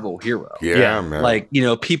Marvel hero. Yeah, man. Like,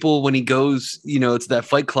 people, when he goes, to that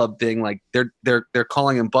Fight Club thing, like they're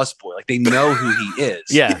calling him Busboy. Like, they know who he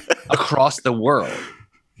is. Across the world.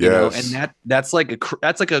 Yes. And that's like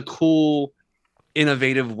a cool,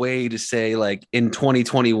 innovative way to say, like, in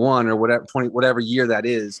 2021 or whatever year that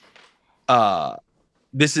is,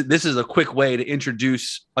 this is a quick way to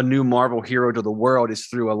introduce a new Marvel hero to the world, is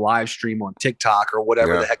through a live stream on TikTok or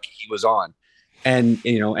whatever the heck he was on. And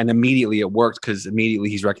and immediately it worked, because immediately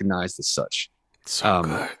he's recognized as such. So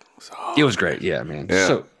good. It was great. Yeah, man. Yeah.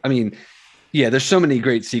 So I mean, there's so many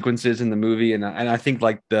great sequences in the movie, and I think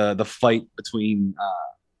like the fight between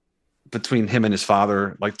him and his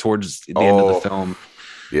father, like towards the end of the film.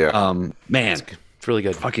 Yeah. Man, it's really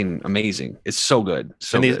good. Fucking amazing. It's so good.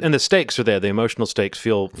 And the stakes are there. The emotional stakes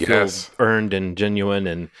feel earned and genuine,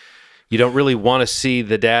 and you don't really want to see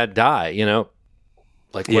the dad die,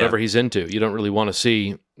 like whatever he's into. You don't really want to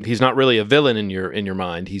see, he's not really a villain in your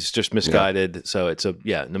mind. He's just misguided. Yeah. So it's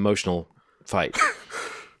an emotional fight.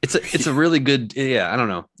 It's a really good, I don't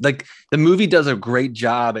know. Like, the movie does a great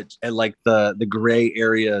job at like the gray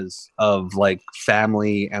areas of like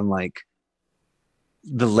family, and like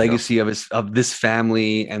the legacy of this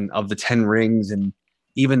family, and of the 10 rings, and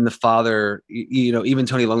even the father, even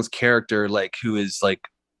Tony Leung's character, like, who is like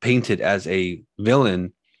painted as a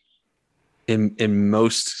villain in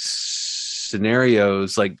most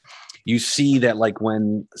scenarios. Like, you see that, like,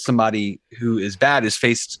 when somebody who is bad is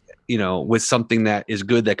faced with something that is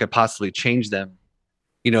good that could possibly change them,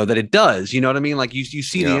 that it does, what I mean? Like, you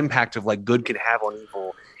see the impact of like good can have on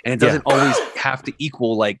evil, and it doesn't always have to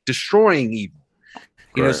equal like destroying evil.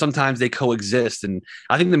 Sometimes they coexist, and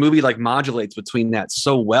I think the movie like modulates between that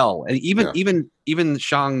so well. And even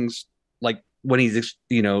Shang's, like, when he's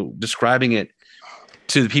describing it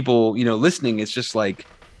to the people listening, it's just like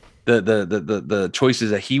the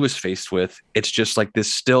choices that he was faced with. It's just like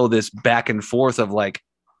this back and forth of like,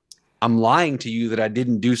 I'm lying to you that I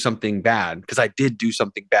didn't do something bad, because I did do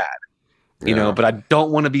something bad, but I don't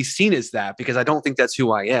want to be seen as that, because I don't think that's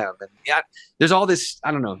who I am. And there's all this, I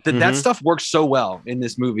don't know, that stuff works so well in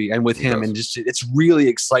this movie and with him. And just, it's really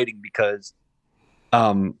exciting, because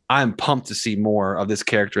I'm pumped to see more of this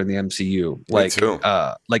character in the MCU. Like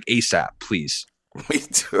ASAP, please. Me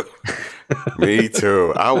too. Me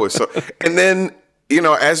too. I was so, and then,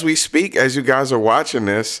 as we speak, as you guys are watching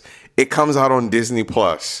this, it comes out on Disney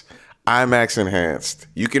Plus. IMAX enhanced.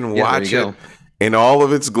 You can watch it in all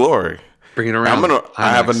of its glory. Bring it around. I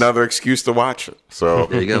have another excuse to watch it. So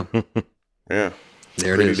there you go. Yeah,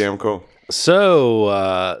 there it is. Pretty damn cool.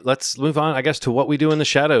 So let's move on, I guess, to What We Do in the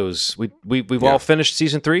Shadows. We've all finished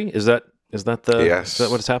season 3. Is that is that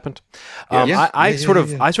what has happened? I sort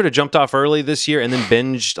of jumped off early this year and then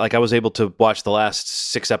binged. Like, I was able to watch the last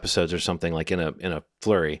 6 episodes or something, like in a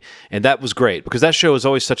flurry, and that was great, because that show is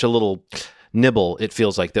always such a little nibble. It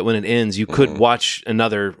feels like that when it ends, you could watch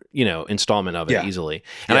another installment of it easily.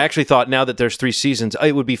 And I actually thought, now that there's 3 seasons,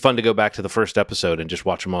 it would be fun to go back to the first episode and just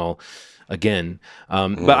watch them all again.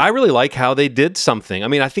 But I really like how they did something. I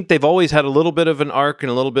mean, I think they've always had a little bit of an arc and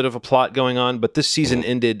a little bit of a plot going on, but this season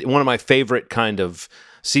ended one of my favorite kind of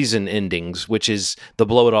season endings, which is the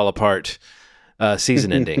blow it all apart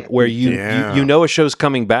season ending, where you know a show's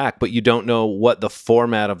coming back, but you don't know what the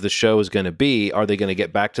format of the show is going to be. Are they going to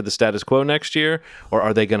get back to the status quo next year, or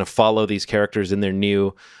are they going to follow these characters in their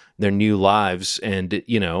new lives? And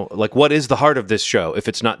like, what is the heart of this show if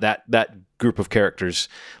it's not that group of characters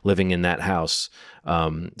living in that house?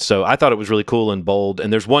 So I thought it was really cool and bold.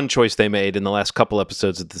 And there's one choice they made in the last couple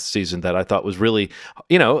episodes of this season that I thought was really,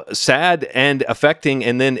 sad and affecting,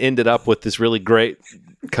 and then ended up with this really great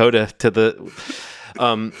coda to the.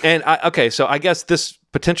 So I guess this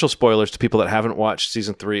potential spoilers to people that haven't watched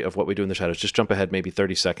season 3 of What We Do in the Shadows. Just jump ahead maybe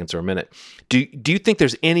 30 seconds or a minute. Do you think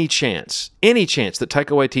there's any chance that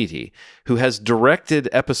Taika Waititi, who has directed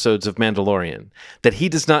episodes of Mandalorian, that he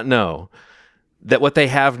does not know that what they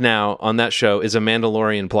have now on that show is a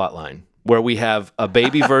Mandalorian plotline, where we have a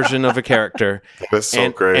baby version of a character, that's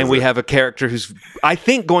so crazy, and we have a character who's, I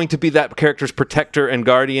think, going to be that character's protector and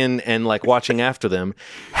guardian and like watching after them?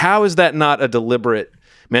 How is that not a deliberate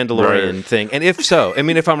Mandalorian thing? And if so, I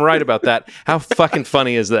mean, if I'm right about that, how fucking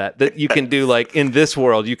funny is that? That you can do, like, in this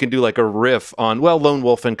world, you can do like a riff on, Lone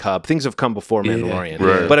Wolf and Cub. Things have come before Mandalorian. Yeah,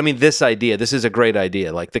 right. But I mean, this is a great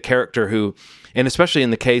idea. Like the character who, and especially in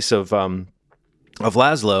the case of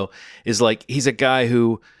Laszlo, is like, he's a guy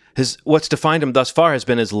who what's defined him thus far has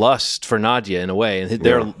been his lust for Nadia in a way, and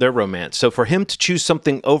their romance. So for him to choose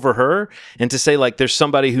something over her and to say, like, there's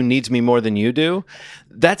somebody who needs me more than you do,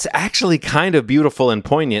 that's actually kind of beautiful and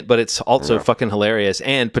poignant, but it's also fucking hilarious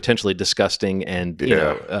and potentially disgusting. And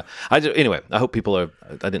anyway, I hope people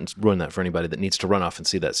I didn't ruin that for anybody that needs to run off and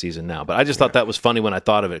see that season now. But I just thought that was funny when I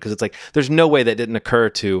thought of it, because it's like, there's no way that didn't occur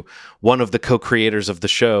to one of the co-creators of the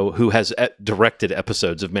show who has directed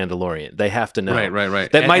episodes of Mandalorian. They have to know.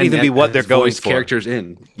 Right. That might even be what they're going for. Characters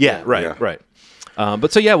in. Yeah, right.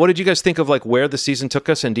 But so what did you guys think of, like, where the season took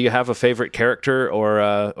us, and do you have a favorite character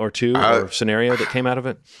or two or scenario that came out of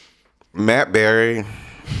it? Matt Berry,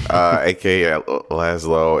 aka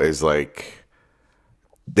Laszlo, is like,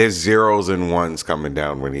 there's zeros and ones coming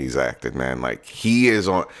down when he's acting, man. Like, he is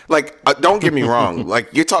on, like, don't get me wrong, like,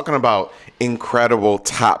 you're talking about incredible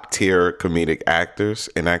top tier comedic actors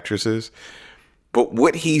and actresses, but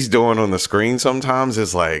what he's doing on the screen sometimes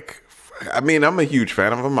is like, I mean, I'm a huge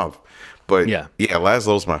fan of him, but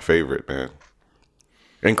Laszlo's my favorite, man.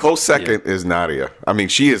 And close second is Nadia. I mean,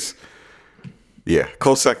 she is,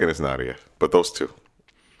 close second is Nadia, but those two.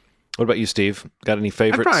 What about you, Steve? Got any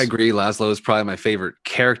favorites? I probably agree. Laszlo is probably my favorite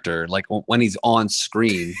character. Like, when he's on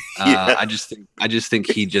screen, I just think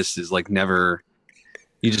he just is like never.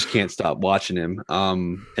 You just can't stop watching him.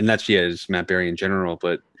 And that's just Matt Berry in general.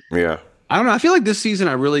 But I don't know. I feel like this season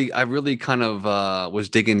I really kind of was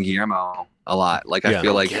digging Guillermo a lot. Like, I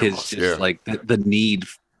feel like his just like the need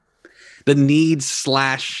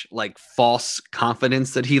 / like false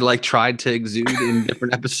confidence that he like tried to exude in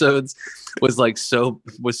different episodes was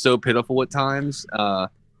so pitiful at times.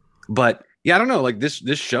 But I don't know. Like, this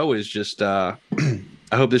show is just I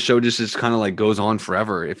hope this show just kind of like goes on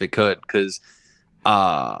forever if it could, because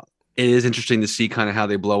it is interesting to see kind of how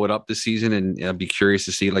they blow it up this season, and I'd be curious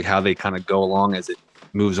to see like how they kind of go along as it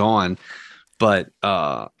moves on. But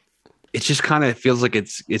it just kind of feels like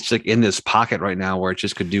it's like in this pocket right now where it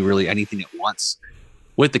just could do really anything it wants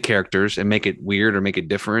with the characters and make it weird or make it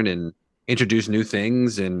different and introduce new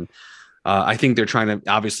things. And I think they're trying to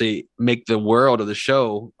obviously make the world of the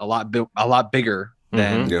show a lot bigger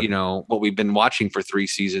than what we've been watching for 3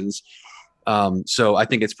 seasons. So I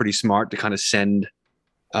think it's pretty smart to kind of send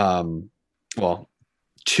 2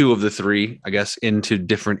 of the 3, I guess, into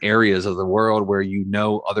different areas of the world where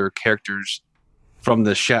other characters from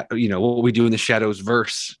the What We Do in the Shadows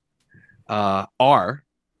verse are,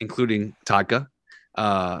 including Taika.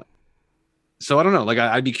 So I don't know. Like,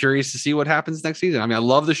 I'd be curious to see what happens next season. I mean, I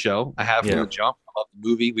love the show. I have from the jump. I love the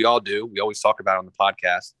movie. We all do. We always talk about it on the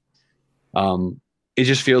podcast. It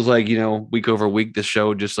just feels like, week over week, the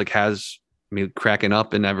show just like has me cracking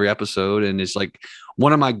up in every episode, and it's like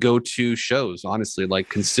one of my go-to shows. Honestly, like,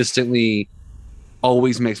 consistently,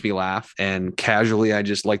 always makes me laugh, and casually I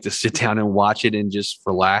just like to sit down and watch it and just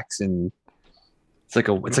relax. And it's like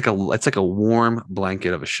a warm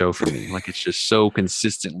blanket of a show for me. Like, it's just so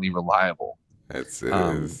consistently reliable. It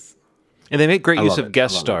is. And they make great use of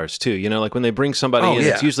guest stars too. Like when they bring somebody in,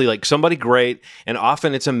 it's usually like somebody great, and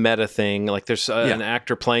often it's a meta thing. Like there's an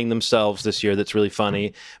actor playing themselves this year that's really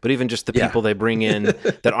funny, but even just the people they bring in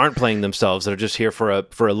that aren't playing themselves, that are just here for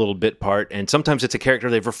a little bit part. And sometimes it's a character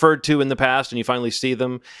they've referred to in the past, and you finally see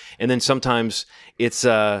them. And then sometimes it's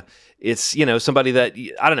it's somebody that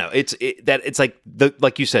I don't know. It's like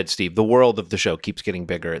like you said, Steve. The world of the show keeps getting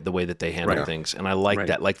bigger. The way that they handle things, and I like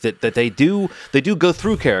that. Like that they do go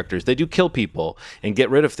through characters. They do kill people and get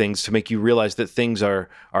rid of things to make you realize that things are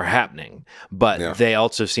happening. But they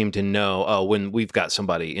also seem to know when we've got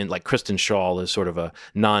somebody in, like Kristen Schaal is sort of a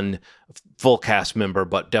non-full cast member,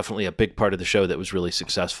 but definitely a big part of the show that was really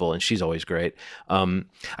successful, and she's always great.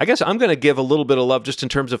 I guess I'm going to give a little bit of love just in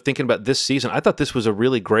terms of thinking about this season. I thought this was a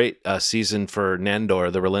really great season for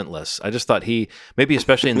Nandor, the Relentless. I just thought he, maybe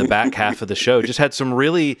especially in the back half of the show, just had some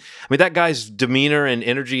really, I mean, that guy's demeanor and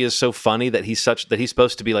energy is so funny that he's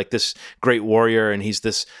supposed to be like this great warrior, and he's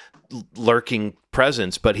this lurking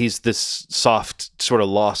presence, but he's this soft, sort of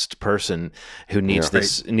lost person who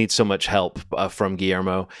needs needs so much help from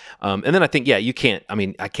Guillermo. And then I think, I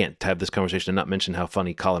can't have this conversation and not mention how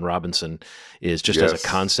funny Colin Robinson is, just as a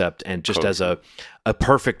concept and just as a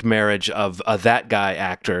perfect marriage of that guy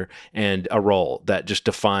actor and a role that just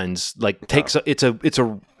defines, like, takes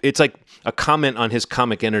it's like a comment on his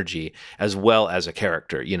comic energy as well as a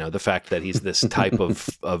character. The fact that he's this type of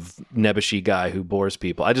nebbishy guy who bores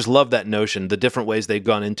people. I just love that notion, the different ways they've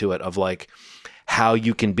gone into it, of like how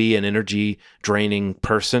you can be an energy draining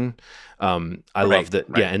person. I love that.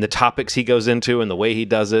 Yeah. And the topics he goes into and the way he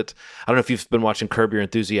does it. I don't know if you've been watching Curb Your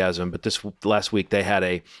Enthusiasm, but this last week they had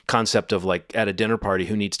a concept of, like, at a dinner party,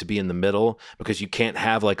 who needs to be in the middle, because you can't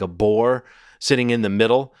have like a bore sitting in the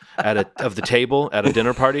middle of the table at a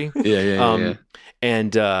dinner party. Yeah.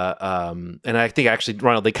 And I think actually,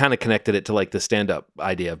 Ronald, they kind of connected it to like the stand-up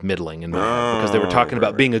idea of middling, and because they were talking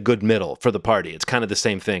about being a good middle for the party. It's kind of the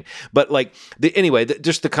same thing. But like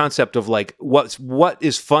just the concept of like what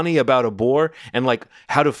is funny about a bore, and like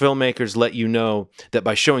how do filmmakers let you know that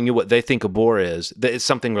by showing you what they think a bore is, that it's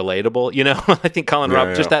something relatable. I think Colin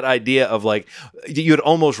Rob, just that idea of like, you'd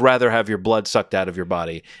almost rather have your blood sucked out of your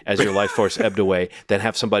body as your life force ebbed away than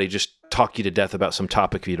have somebody just talk you to death about some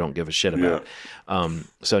topic you don't give a shit about.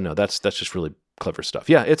 So no, that's just really clever stuff.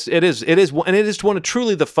 Yeah, it is one of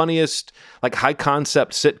truly the funniest, like, high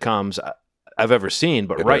concept sitcoms I've ever seen.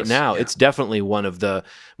 But right now, it's definitely one of the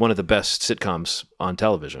best sitcoms on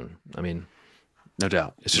television. I mean, no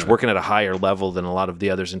doubt, it's just working at a higher level than a lot of the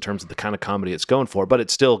others in terms of the kind of comedy it's going for. But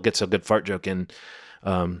it still gets a good fart joke in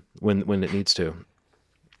when it needs to.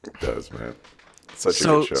 It does, man. Such a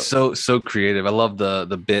good show. So creative. I love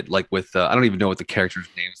the bit, like, with I don't even know what the characters'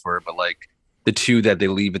 names were, but like the two that they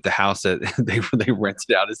leave at the house that they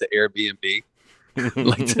rented out as the Airbnb,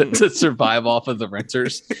 like to survive off of the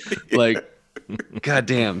renters. Like,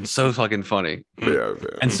 goddamn, so fucking funny. Yeah.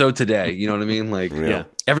 And so today, you know what I mean? Like,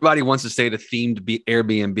 everybody wants to stay at a themed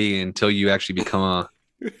Airbnb until you actually become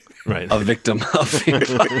a victim of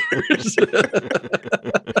vampires.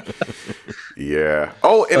 Yeah.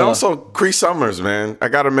 Oh, and also Cree Summers, man. I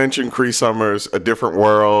got to mention Cree Summers, A Different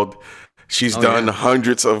World. She's done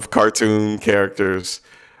hundreds of cartoon characters.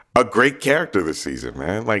 A great character this season,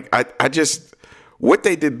 man. Like, I just, what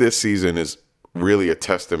they did this season is really a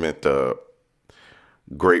testament to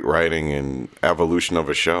great writing and evolution of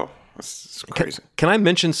a show. It's crazy. Can I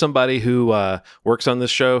mention somebody who works on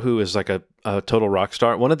this show who is like a total rock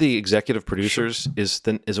star? One of the executive producers is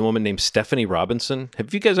a woman named Stephanie Robinson.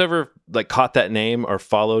 Have you guys ever like caught that name or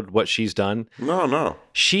followed what she's done? No.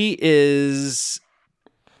 She is.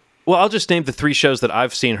 Well, I'll just name the 3 shows that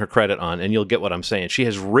I've seen her credit on, and you'll get what I'm saying. She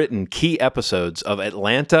has written key episodes of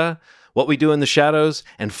Atlanta, What We Do in the Shadows,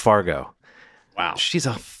 and Fargo. Wow. She's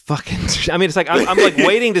a fucking, I mean, it's like, I'm like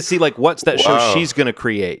waiting to see like what's that show she's going to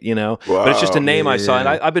create, but it's just a name I saw. And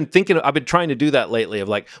I've been trying to do that lately, of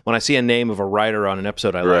like, when I see a name of a writer on an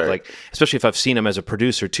episode I like, especially if I've seen him as a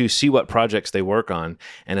producer too, see what projects they work on.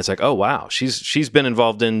 And it's like, oh wow, she's been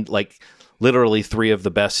involved in like literally 3 of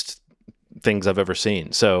the best things I've ever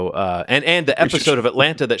seen. So, and the episode of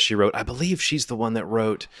Atlanta that she wrote, I believe she's the one that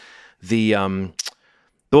wrote the one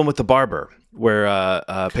with the barber, where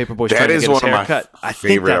Paperboy's trying to get his haircut. I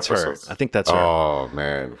think that's episodes. her. I think that's her. Oh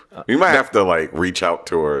man, we might have to like reach out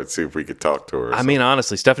to her and see if we could talk to her. I mean,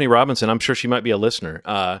 honestly, Stephanie Robinson, I'm sure she might be a listener.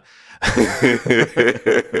 Man,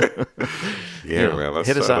 let's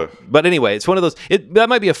hit us up. But anyway, it's one of those. That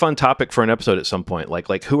might be a fun topic for an episode at some point.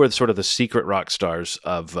 Like who are sort of the secret rock stars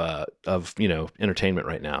of entertainment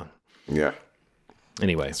right now? Yeah.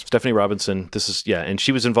 Anyway, Stephanie Robinson. This is and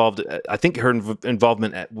she was involved. I think her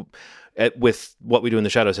involvement with What We Do in the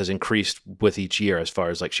Shadows has increased with each year, as far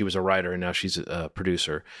as like she was a writer and now she's a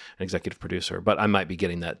producer, an executive producer. But I might be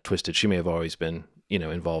getting that twisted. She may have always been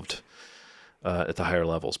involved at the higher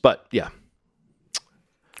levels. But yeah,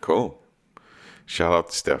 cool. Shout out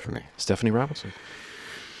to Stephanie Robinson.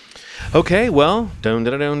 Okay, well, bring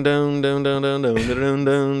it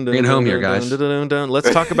home here, guys.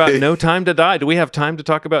 Let's talk about No Time to Die. Do we have time to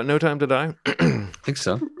talk about No Time to Die? I think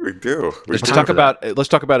so. We do. Let's talk about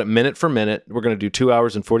it minute for minute. We're going to do 2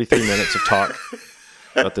 hours and 43 minutes of talk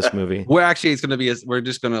about this movie. We're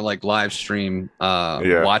just going to like live stream,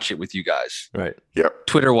 watch it with you guys. Right. Yep.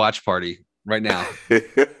 Twitter watch party right now.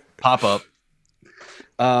 Pop up.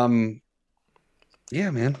 Yeah,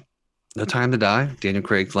 man. No Time to Die. Daniel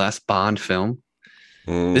Craig's last Bond film.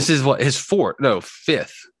 This is his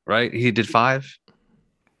fifth, right? He did 5.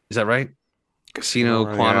 Is that right? Casino,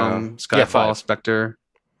 Quantum, Skyfall, Spectre.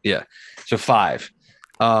 Yeah. So 5.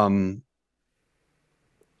 I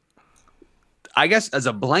guess as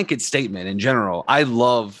a blanket statement in general, I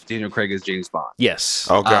love Daniel Craig as James Bond.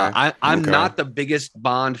 Yes. Okay. I'm not the biggest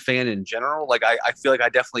Bond fan in general. Like I feel like I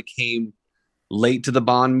definitely came late to the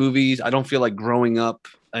Bond movies. I don't feel like growing up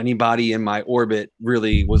anybody in my orbit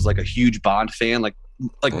really was like a huge Bond fan. Like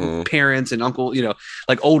parents and uncle,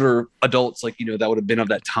 like older adults, like, that would have been of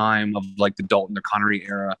that time of like the Dalton or Connery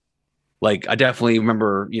era. Like I definitely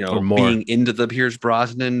remember, being into the Pierce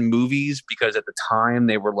Brosnan movies because at the time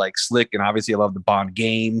they were like slick, and obviously I love the Bond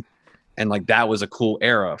game, and like that was a cool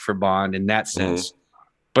era for Bond in that sense.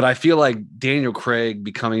 But I feel like Daniel Craig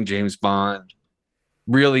becoming James Bond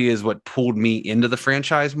really is what pulled me into the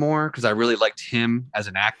franchise more, because I really liked him as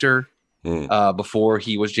an actor before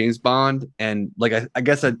he was James Bond, and like I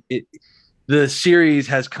guess the series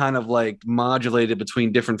has kind of like modulated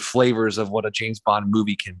between different flavors of what a James Bond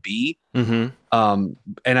movie can be. And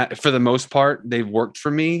for the most part, they've worked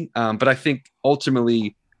for me. But I think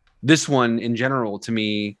ultimately this one in general to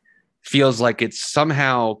me feels like it's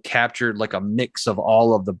somehow captured like a mix of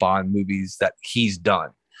all of the Bond movies that he's done.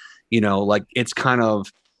 Like it's kind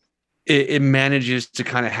of, it manages to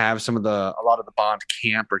kind of have a lot of the Bond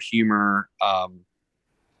camp or humor,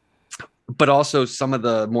 but also some of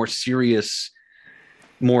the more serious,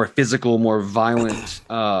 more physical, more violent,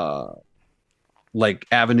 like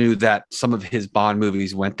avenue that some of his Bond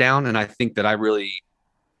movies went down. And I think that I really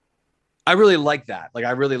like that. Like,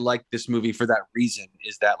 I really like this movie for that reason,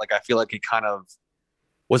 is that like, I feel like it kind of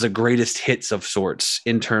was a greatest hits of sorts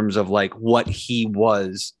in terms of like what he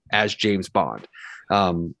was as James Bond,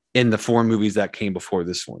 in the 4 movies that came before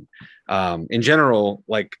this one. In general,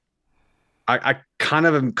 like, I kind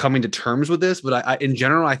of am coming to terms with this, but in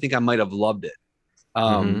general, I think I might have loved it.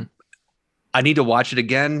 I need to watch it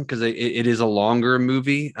again because it is a longer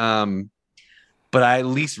movie. But I at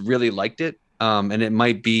least really liked it. And it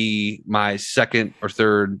might be my second or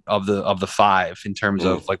third of the 5 in terms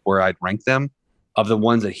of like where I'd rank them of the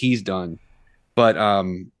ones that he's done. But I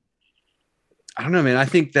don't know, man. I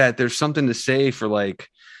think that there's something to say for like,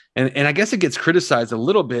 and I guess it gets criticized a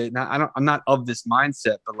little bit. Now, I'm not of this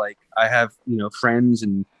mindset, but like I have, friends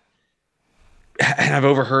and I've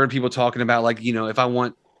overheard people talking about like, if I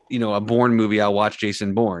want, a Bourne movie, I'll watch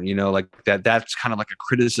Jason Bourne, like that's kind of like a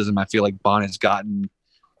criticism I feel like Bond has gotten.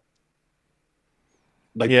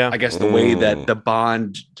 Like, I guess the way that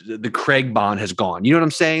the Craig Bond has gone, you know what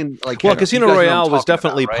I'm saying? Like, well, Casino Royale was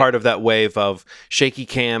definitely part of that wave of shaky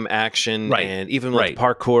cam action, and even like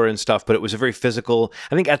parkour and stuff, but it was a very physical.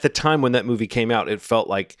 I think at the time when that movie came out, it felt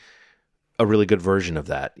like a really good version of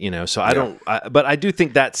that, So but I do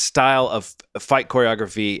think that style of fight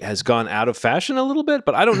choreography has gone out of fashion a little bit,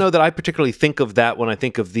 but I don't know that I particularly think of that when I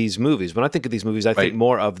think of these movies. When I think of these movies, I think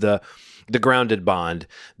more of the grounded Bond,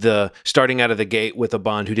 the starting out of the gate with a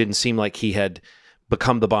Bond who didn't seem like he had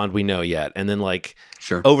become the Bond we know yet. And then like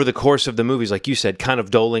over the course of the movies, like you said, kind of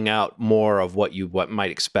doling out more of what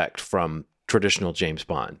might expect from traditional James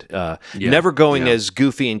Bond. Never going as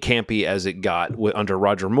goofy and campy as it got under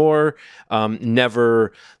Roger Moore.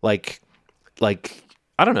 Never like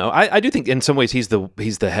I don't know. I do think in some ways he's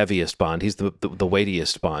the heaviest Bond. He's the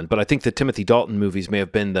weightiest Bond. But I think the Timothy Dalton movies may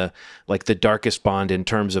have been the darkest Bond in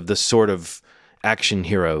terms of the sort of action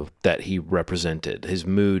hero that he represented. His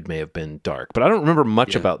mood may have been dark, but I don't remember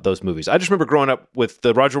much about those movies. I just remember growing up with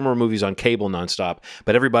the Roger Moore movies on cable nonstop,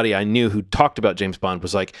 but everybody I knew who talked about James Bond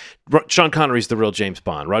was like, Sean Connery's the real James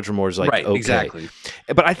Bond. Roger Moore's like, okay. Exactly.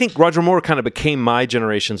 But I think Roger Moore kind of became my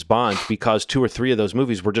generation's Bond because 2 or 3 of those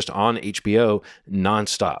movies were just on HBO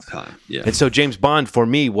nonstop. And so James Bond for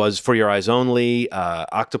me was For Your Eyes Only,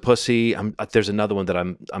 Octopussy. There's another one that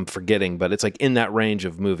I'm forgetting, but it's like in that range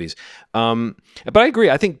of movies. But I agree.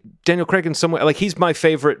 I think Daniel Craig in some way, like he's my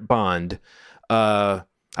favorite Bond.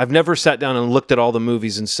 I've never sat down and looked at all the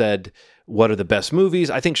movies and said, what are the best movies?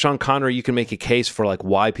 I think Sean Connery, you can make a case for like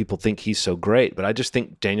why people think he's so great. But I just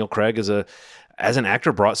think Daniel Craig as an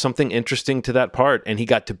actor, brought something interesting to that part, and he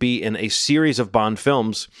got to be in a series of Bond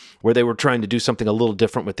films where they were trying to do something a little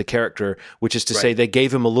different with the character, which is to say they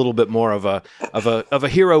gave him a little bit more of a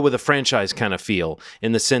hero with a franchise kind of feel,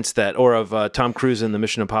 in the sense that, or of Tom Cruise in the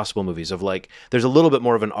Mission Impossible movies, of like there's a little bit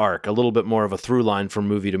more of an arc, a little bit more of a through line from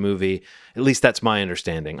movie to movie. At least that's my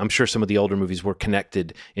understanding. I'm sure some of the older movies were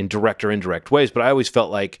connected in direct or indirect ways, but I always felt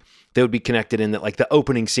like they would be connected in that, like, the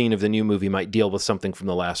opening scene of the new movie might deal with something from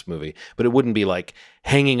the last movie, but it wouldn't be like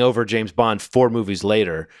hanging over James Bond 4 movies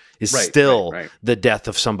later is still the death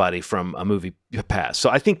of somebody from a movie past. So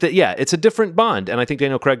I think that, yeah, it's a different Bond, and I think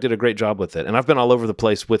Daniel Craig did a great job with it. And I've been all over the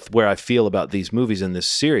place with where I feel about these movies in this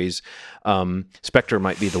series. Spectre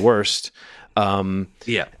might be the worst. I'm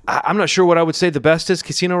not sure what I would say the best is,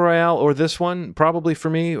 Casino Royale or this one. Probably for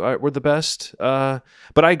me were the best. But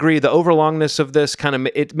I agree, the overlongness of this kind of,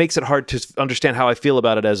 it makes it hard to understand how I feel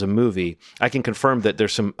about it as a movie. I can confirm that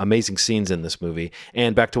there's some amazing scenes in this movie.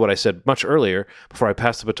 And back to what I said much earlier, before I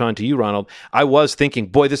pass the baton to you, Ronald, I was thinking,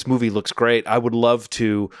 boy, this movie looks great. I would love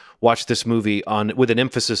to watch this movie with an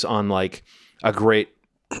emphasis on like a great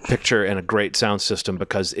picture and a great sound system,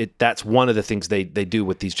 because that's one of the things they do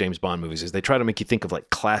with these James Bond movies, is they try to make you think of like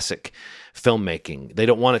classic filmmaking. They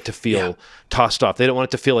don't want it to feel tossed off. They don't want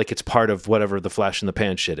it to feel like it's part of whatever the flash in the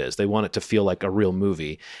pan shit is. They want it to feel like a real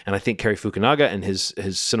movie. And I think Cary Fukunaga and his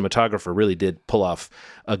cinematographer really did pull off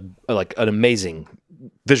an amazing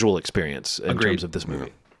visual experience in terms of this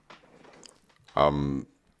movie.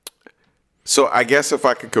 So I guess if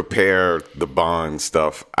I could compare the Bond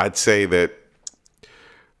stuff, I'd say that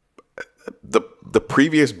the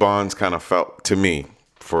previous Bonds kind of felt to me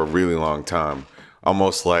for a really long time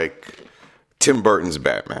almost like Tim Burton's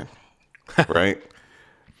Batman, right?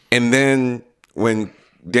 And then when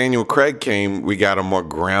Daniel Craig came, we got a more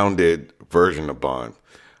grounded version of Bond.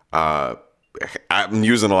 I'm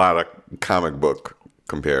using a lot of comic book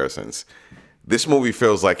comparisons. This movie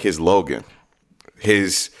feels like his Logan,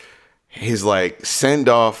 his like send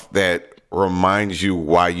off that reminds you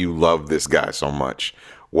why you love this guy so much,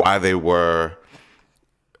 why they were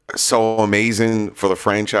so amazing for the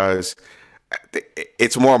franchise.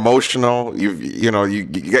 It's more emotional.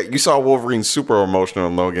 You saw Wolverine super emotional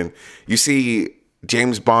in Logan. You see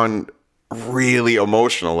James Bond really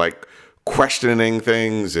emotional, like questioning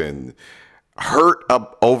things and hurt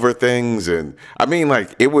up over things. And I mean,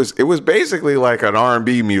 like it was basically like an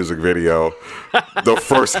R&B music video. The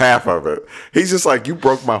first half of it, he's just like, you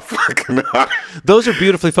broke my fucking heart. Those are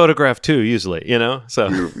beautifully photographed too, usually,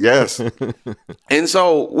 so yes. And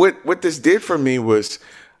so what this did for me was,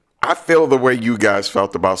 I feel the way you guys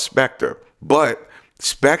felt about Spectre, but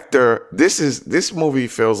Spectre, this movie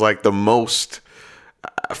feels like the most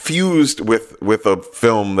fused with a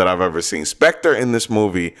film that I've ever seen. Spectre in this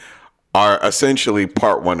movie are essentially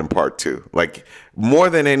part 1 and part 2. Like, more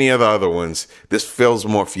than any of the other ones, this feels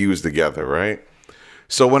more fused together, right?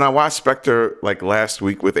 So when I watched Spectre like last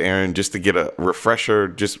week with Aaron, just to get a refresher,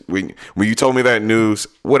 just when you told me that news,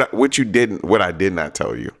 what I did not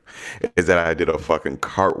tell you is that I did a fucking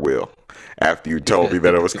cartwheel after you told me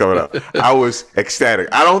that it was coming up. I was ecstatic.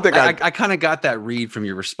 I don't think I kind of got that read from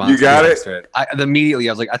your response. You got it? Immediately,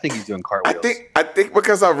 I was like, I think he's doing cartwheels. I think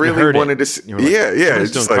because I really wanted to see.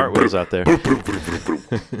 He's doing cartwheels out there.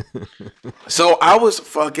 So I was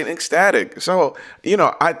fucking ecstatic. So,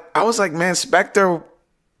 I was like, man, Spectre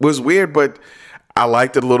was weird, but I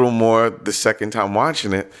liked it a little more the second time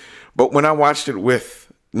watching it. But when I watched it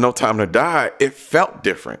with No Time to Die, it felt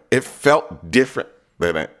different. It felt different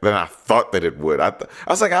than I thought that it would. I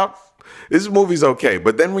was like, this movie's okay.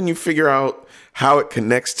 But then when you figure out how it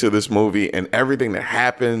connects to this movie and everything that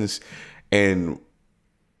happens, and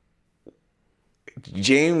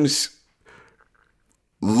James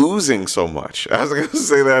losing so much, I was going to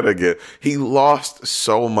say that again. He lost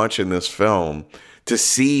so much in this film. To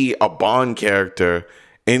see a Bond character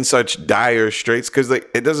in such dire straits, because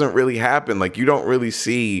it doesn't really happen. Like, you don't really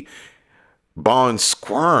see Bond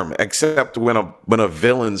squirm except when a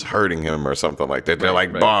villain's hurting him or something like that. They're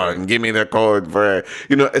like, Bond, give me the code for it.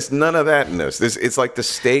 It's none of that in this. It's like the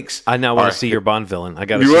stakes. I now want to see your Bond villain. I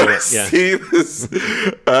got to see it. See this?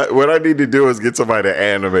 What I need to do is get somebody to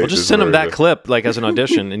animate. Well, just send him that clip like as an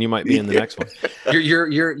audition, and you might be in the next one.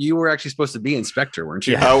 You were actually supposed to be Inspector, weren't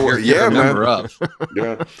you? Yeah, man.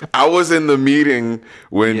 Yeah. I was in the meeting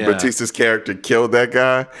when Batista's character killed that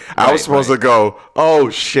guy. I was supposed to go, oh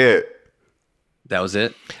shit. That was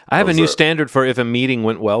it. I have a new standard for if a meeting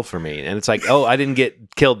went well for me, and it's like, oh, I didn't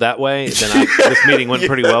get killed that way, then this meeting went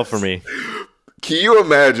pretty well for me. Can you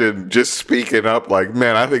imagine just speaking up like,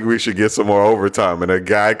 man, I think we should get some more overtime, and a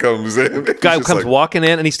guy comes in. Guy comes walking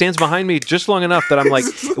in, and he stands behind me just long enough that I'm like,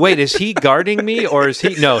 wait, is he guarding me, or is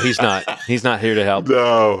he? No, he's not. He's not here to help.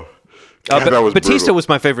 No. God, but Batista brutal. was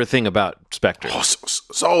my favorite thing about Spectre. Oh,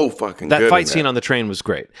 so fucking that good. Fight scene on the train was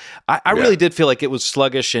great. I really did feel like it was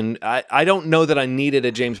sluggish, and I don't know that I needed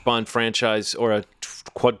a James Bond franchise or a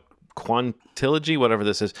quintilogy, whatever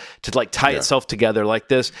this is, to like tie itself together like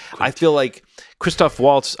this. I feel like Christoph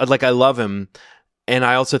Waltz, like I love him, and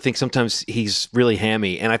I also think sometimes he's really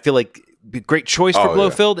hammy, and I feel like great choice for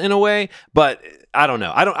Blofeld in a way, but I don't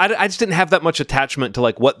know. I just didn't have that much attachment to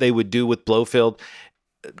like what they would do with Blofeld.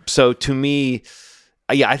 So to me,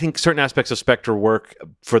 I think certain aspects of Spectre work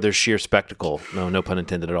for their sheer spectacle. No pun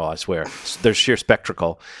intended at all, I swear. Their sheer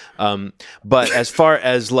spectacle. But as far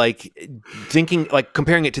as like thinking, like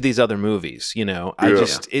comparing it to these other movies, you know, there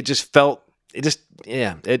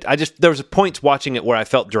was points watching it where I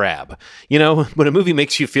felt drab. You know, when a movie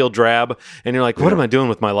makes you feel drab and you're like, what am I doing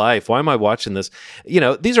with my life? Why am I watching this? You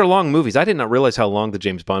know, these are long movies. I did not realize how long the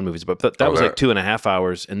James Bond movies, but that was like 2.5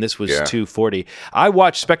 hours, and this was 2:40. I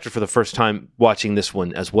watched Spectre for the first time watching this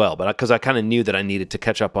one as well, but because I kind of knew that I needed to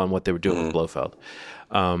catch up on what they were doing with Blofeld.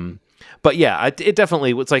 But yeah, it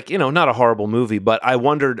definitely was like, you know, not a horrible movie, but I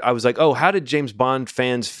was like, oh, how did James Bond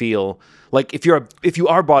fans feel? Like if you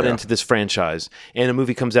are bought into this franchise and a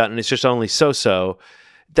movie comes out and it's just only so-so,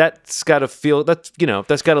 that's got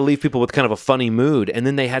to leave people with kind of a funny mood. And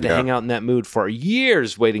then they had to hang out in that mood for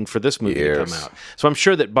years waiting for this movie to come out. So I'm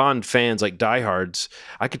sure that Bond fans, like diehards,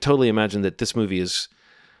 I could totally imagine that this movie is,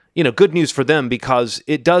 you know, good news for them because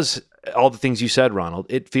it does all the things you said, Ronald.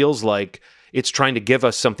 It feels like it's trying to give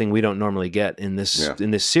us something we don't normally get in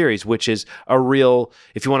this series, which is a real,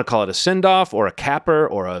 if you want to call it a send-off or a capper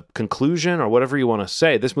or a conclusion or whatever you want to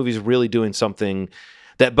say, this movie's really doing something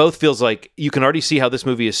that both feels like you can already see how this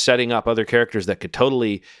movie is setting up other characters that could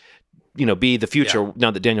totally, you know, be the future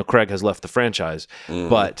now that Daniel Craig has left the franchise.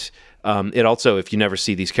 But it also, if you never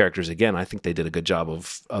see these characters again, I think they did a good job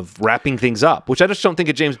of wrapping things up, which I just don't think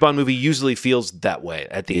a James Bond movie usually feels that way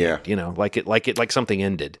at the end, you know, like something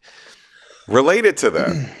ended. Related to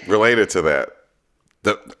that,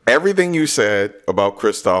 everything you said about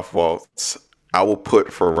Christoph Waltz, I will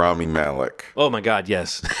put for Rami Malek. Oh my God,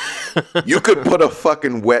 yes. You could put a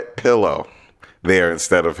fucking wet pillow there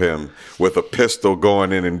instead of him with a pistol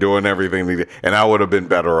going in and doing everything he did, and I would have been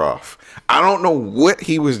better off. I don't know what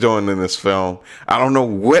he was doing in this film. I don't know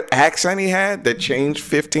what accent he had that changed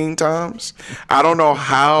 15 times. I don't know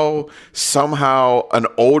how somehow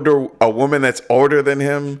a woman that's older than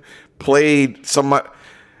him played somebody.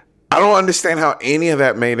 I don't understand how any of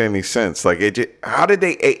that made any sense. Like, how did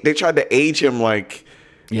they tried to age him like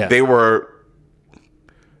they were,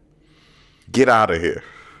 get out of here.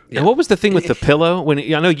 And what was the thing with the pillow?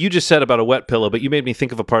 I know you just said about a wet pillow, but you made me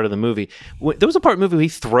think of a part of the movie. There was a part of the movie where he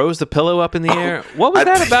throws the pillow up in the air. What was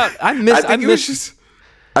that about? I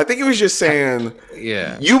think he was just saying,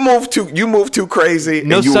 you move too crazy.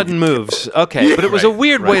 No sudden moves. Okay, but it was a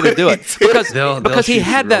weird way to do it because he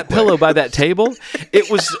had that pillow by that table.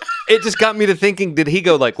 It just got me to thinking, did he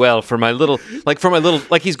go like, well, for my little,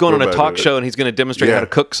 like he's going on a talk show and he's going to demonstrate how to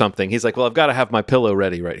cook something. He's like, well, I've got to have my pillow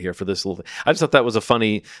ready right here for this little thing. I just thought that was a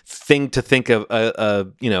funny thing to think of a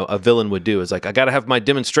villain would do, is like, I got to have my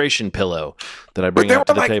demonstration pillow that I bring out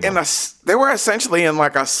to the table. They were essentially in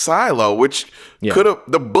like a silo, which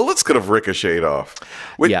the bullets could have ricocheted off.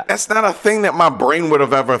 That's not a thing that my brain would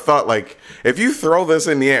have ever thought. Like, if you throw this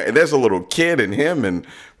in the air and there's a little kid and him and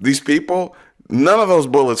these people, none of those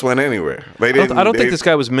bullets went anywhere. I don't think this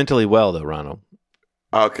guy was mentally well, though, Ronald.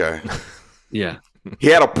 Okay. Yeah. He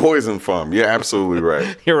had a poison farm. You're absolutely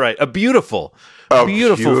right. You're right. A beautiful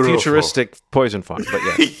futuristic poison farm.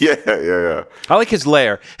 But yeah. I like his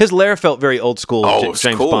lair. His lair felt very old school.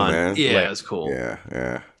 James cool, Bond. Man. Yeah, it's cool.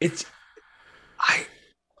 Yeah.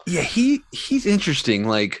 He's interesting.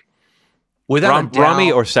 Like, without a doubt,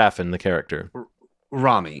 Rami or Safin, the character.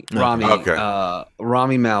 Rami. Okay.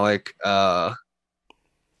 Rami Malek.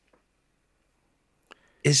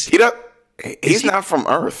 He's not from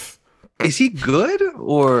Earth. Is he good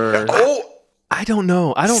or? I don't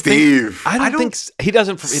know. I don't Steve. think. I don't think he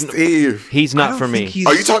doesn't. Steve. He's not for me.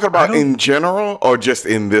 Are you talking about in general or just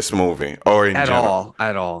in this movie or in general?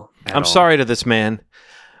 At all. I'm sorry to this man.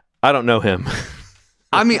 I don't know him.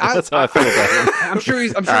 I mean, that's how I feel about him. I'm sure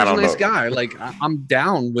he's a nice guy. Like, I'm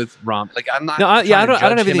down with Rom. Like, I'm not. No, I don't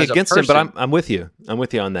have anything against him, but I'm with you. I'm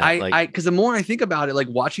with you on that. Because the more I think about it, like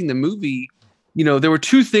watching the movie, you know, there were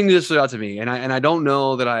two things that stood out to me, and I don't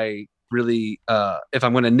know that I really, if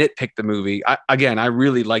I'm going to nitpick the movie, I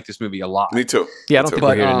really like this movie a lot. Me too. Yeah, I don't think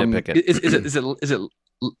we're here to nitpick it. Is it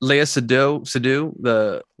Léa Seydoux?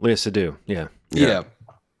 Léa Seydoux, yeah.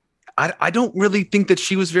 I don't really think that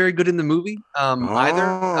she was very good in the movie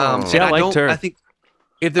either. See, I liked her. I think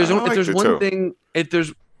if there's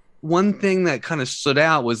one thing that kind of stood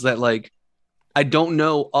out was that, like, I don't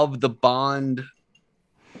know of the Bond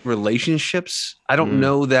relationships. I don't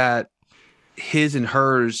know that his and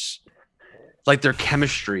hers, like, their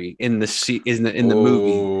chemistry in the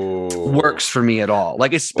movie works for me at all.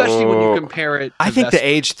 Like, especially when you compare it to I think the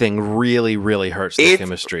age thing really, really hurts the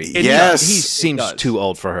chemistry. Yes. He seems too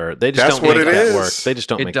old for her. They just don't make that work. They just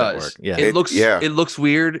don't make that work. Yeah. It looks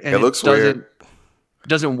weird, and it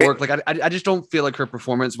doesn't work. Like, I just don't feel like her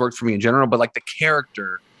performance works for me in general, but, like, the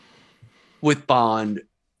character with Bond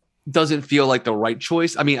doesn't feel like the right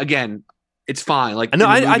choice. I mean, again, it's fine. Like, no,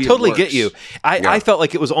 I totally get you. I felt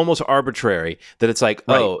like it was almost arbitrary that it's like,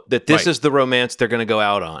 this is the romance they're going to go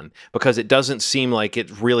out on, because it doesn't seem like it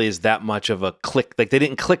really is that much of a click. Like, they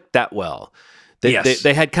didn't click that well. They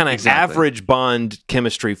had kind of average Bond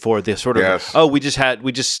chemistry for this sort of,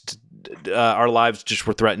 our lives just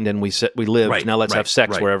were threatened and we lived. Now let's have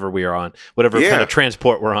sex wherever we are on, whatever kind of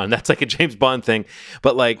transport we're on. That's like a James Bond thing.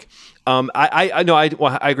 But, like, I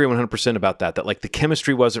agree 100% about that. That, like, the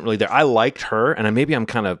chemistry wasn't really there. I liked her, and maybe I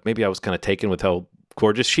was kind of taken with how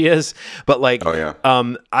gorgeous she is. But, like,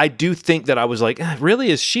 I do think that I was like, really,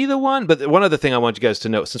 is she the one? But one other thing I want you guys to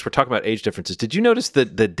know, since we're talking about age differences, did you notice the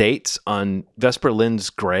dates on Vesper Lynd's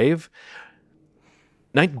grave?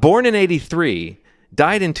 Born in 1983.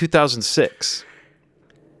 Died in 2006.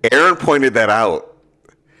 Aaron pointed that out.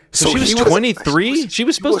 So she was 23? She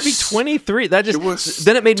was supposed to be 23. That just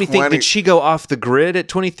then it made me think, did she go off the grid at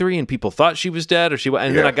 23 and people thought she was dead, or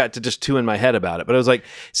then I got to just two in my head about it. But I was like, it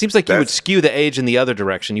seems like you would skew the age in the other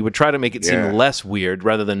direction. You would try to make it seem less weird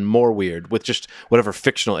rather than more weird with just whatever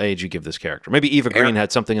fictional age you give this character. Maybe Eva Green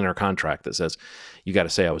had something in her contract that says you got to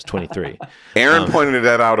say I was 23. Aaron pointed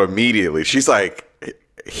that out immediately. She's like,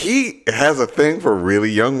 he has a thing for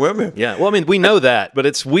really young women. Yeah. Well, I mean, we know that, but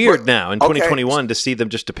it's weird now in 2021 to see them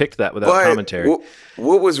just depict that without commentary.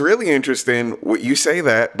 What was really interesting, you say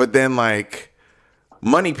that, but then, like,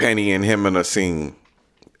 Moneypenny and him in a scene,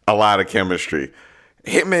 a lot of chemistry.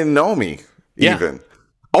 Him and Nomi, even.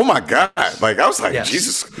 Oh my God! Like, I was like,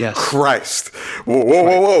 Jesus Christ!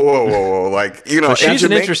 Whoa! Like, you know, so she's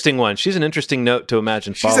an interesting one. She's an interesting note to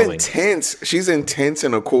imagine following. She's intense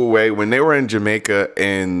in a cool way. When they were in Jamaica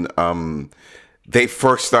and they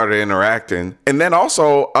first started interacting, and then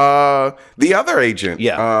also the other agent,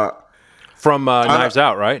 from Knives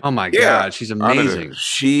Out, right? Oh my God, she's amazing.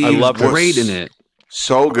 I love her. Great in it.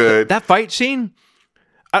 So good. That fight scene.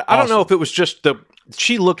 I don't know if it was just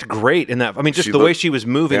she looked great in that. I mean, just the way she was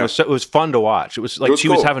moving it was fun to watch. It was like she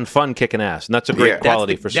was having fun kicking ass, and that's a great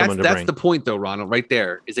quality for someone to bring. That's the point, though, Ronald. Right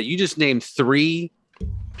there is that you just named three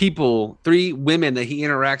women that he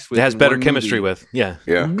interacts with. It has better chemistry with,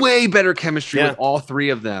 way better chemistry with all three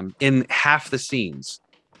of them in half the scenes,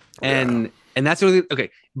 and that's the only okay.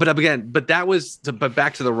 But again, but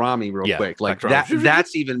back to the Rami real quick, like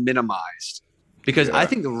that's even minimized. Because I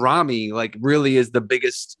think the Rami, like, really is the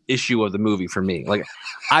biggest issue of the movie for me. Like,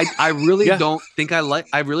 I really don't think I like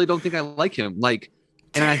him. Like,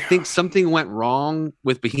 and I think something went wrong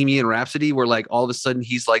with Bohemian Rhapsody, where, like, all of a sudden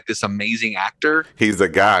he's like this amazing actor. He's the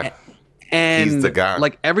guy. And he's the guy.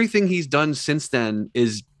 Like, everything he's done since then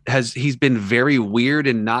he's been very weird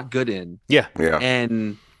and not good in. Yeah.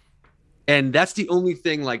 And that's the only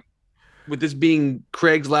thing, like, with this being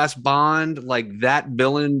Craig's last Bond, like, that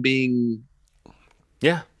villain being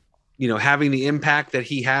you know, having the impact that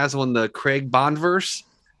he has on the Craig Bondverse,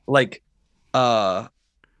 like,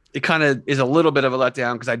 it kind of is a little bit of a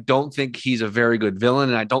letdown, because I don't think he's a very good villain,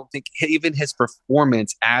 and I don't think even his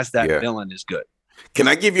performance as that villain is good. Can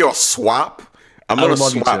I give you a swap? I'm going to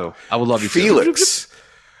swap. I would love you to. Felix.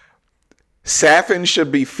 Safin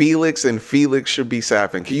should be Felix, and Felix should be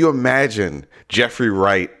Safin. Can you imagine Jeffrey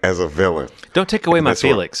Wright as a villain? Don't take away my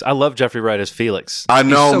Felix. I love Jeffrey Wright as Felix. I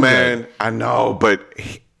know, man. Good. I know, but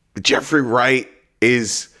Jeffrey Wright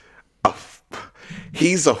is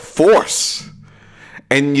he's a force,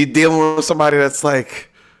 and you're dealing with somebody that's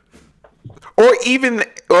like, or even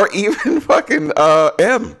fucking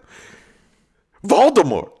M.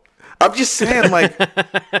 Voldemort. I'm just saying, like.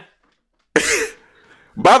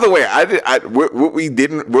 By the way,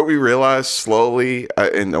 what we realized slowly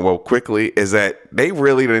quickly is that they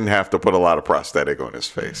really didn't have to put a lot of prosthetic on his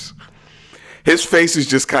face. His face is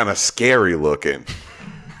just kind of scary looking.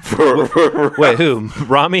 Wait, who?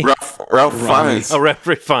 Rami? Ralph Fiennes. Oh, Ray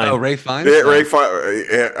Fiennes. Oh, Ray Fiennes.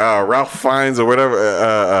 Yeah, Ralph Fiennes or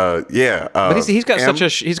whatever. But he's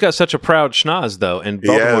got such a proud schnoz though, and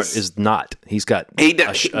Voldemort is not. He's got but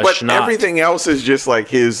schnoz. Everything else is just like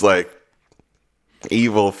his like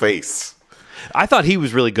evil face. I thought he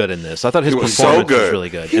was really good in this. I thought his performance was really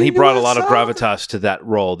good, and he brought a lot of gravitas to that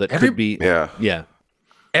role. That could be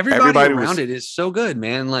Everybody around it is so good,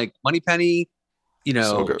 man. Like Moneypenny,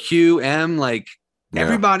 Q, M, like. Yeah.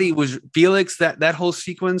 Everybody was Felix. That whole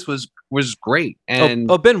sequence was great. And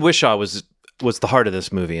Ben Whishaw was the heart of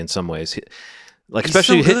this movie in some ways. Like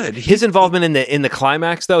especially so his involvement in the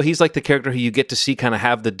climax, though. He's like the character who you get to see kind of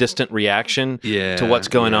have the distant reaction to what's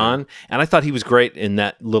going on. And I thought he was great in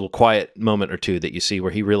that little quiet moment or two that you see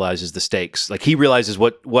where he realizes the stakes. Like he realizes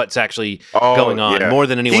what's actually going on more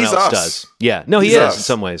than anyone else does. Yeah, no, he is in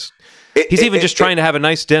some ways. He's even just trying to have a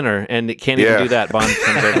nice dinner, and it can't even do that. Bond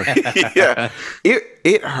comes over.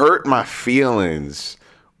 It hurt my feelings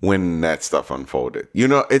when that stuff unfolded.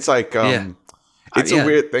 It's like it's a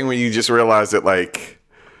weird thing when you just realize that like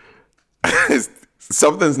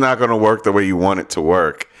something's not going to work the way you want it to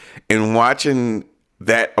work, and watching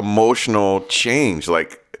that emotional change,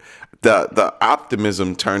 like the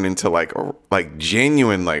optimism turn into like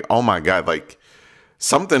genuine, like oh my god, like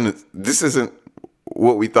something. This isn't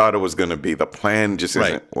what we thought it was going to be. The plan just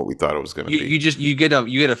isn't what we thought it was going to be. You get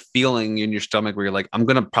a feeling in your stomach where you're like, I'm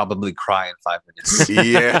going to probably cry in 5 minutes.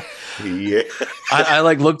 yeah. I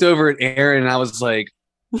like looked over at Aaron and I was like,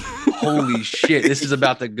 holy shit, this is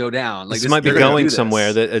about to go down. Like this might be going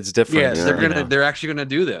somewhere that it's different. Yes, they're actually going to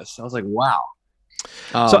do this. I was like, wow.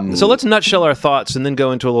 So let's nutshell our thoughts and then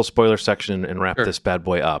go into a little spoiler section and wrap this bad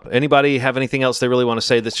boy up. Anybody have anything else they really want to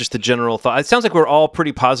say that's just the general thought? It sounds like we're all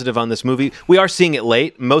pretty positive on this movie. We are seeing it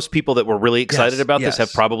late. Most people that were really excited about this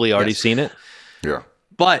have probably already seen it. Yeah.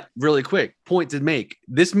 But really quick, point to make.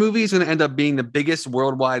 This movie is going to end up being the biggest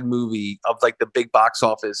worldwide movie of like the big box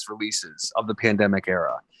office releases of the pandemic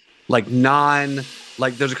era. Like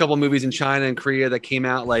there's a couple of movies in China and Korea that came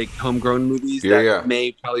out like homegrown movies that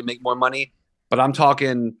may probably make more money. But I'm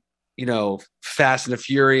talking, Fast and the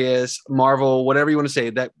Furious, Marvel, whatever you want to say.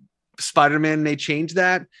 That Spider-Man, they changed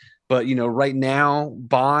that. But, right now,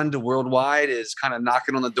 Bond worldwide is kind of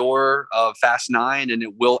knocking on the door of Fast 9, and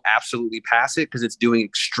it will absolutely pass it because it's doing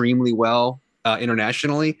extremely well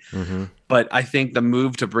internationally. Mm-hmm. But I think the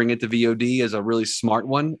move to bring it to VOD is a really smart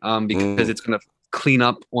one because it's going to clean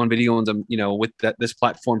up on video and, with this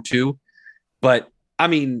platform too. But, I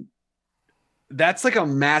mean, that's like a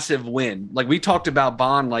massive win. Like we talked about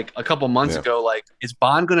Bond like a couple months ago. Like, is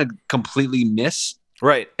Bond going to completely miss?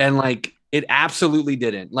 Right. And like it absolutely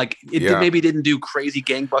didn't. Like it maybe didn't do crazy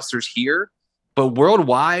gangbusters here, but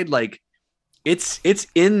worldwide, like it's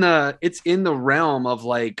in the realm of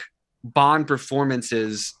like Bond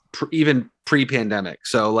performances even pre-pandemic.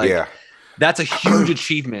 So like that's a huge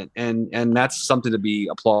achievement, and that's something to be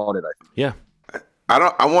applauded, I think. Yeah.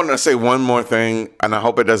 I want to say one more thing, and I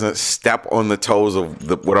hope it doesn't step on the toes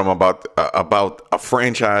of what I'm about a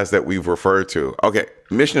franchise that we've referred to. Okay,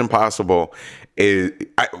 Mission Impossible is.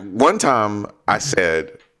 One time I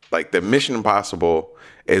said like that Mission Impossible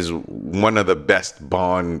is one of the best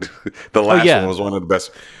Bond. The last one was one of the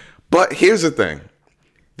best. But here's the thing: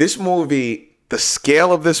 this movie, the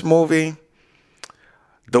scale of this movie,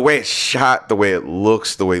 the way it's shot, the way it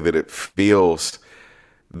looks, the way that it feels,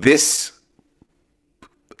 this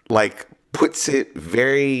like puts it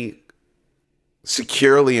very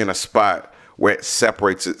securely in a spot where it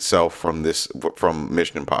separates itself from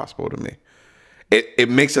Mission Impossible to me. It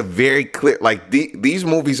makes a very clear, like these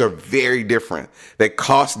movies are very different. They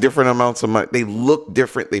cost different amounts of money. They look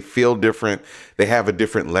different. They feel different. They have a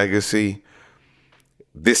different legacy.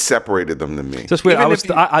 This separated them to me. That's weird.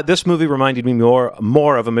 This movie reminded me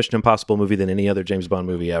more of a Mission Impossible movie than any other James Bond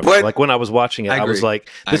movie ever. Like when I was watching it, I was like,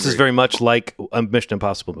 "This is very much like a Mission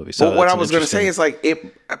Impossible movie." So what I was going to say is like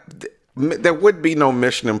there would be no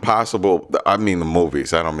Mission Impossible. I mean the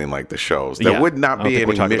movies. I don't mean like the shows. There would not be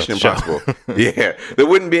any Mission Impossible. There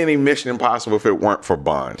wouldn't be any Mission Impossible if it weren't for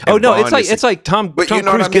Bond. Oh no, it's like Tom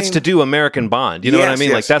Cruise gets to do American Bond. You know what I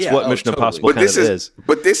mean? Like that's what Mission Impossible kind of is.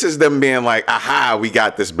 But this is them being like, aha, we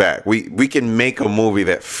got this back. We can make a movie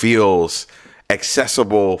that feels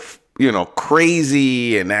accessible,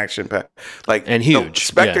 crazy and action packed, like and huge.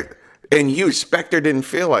 Spectre didn't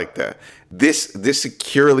feel like that. This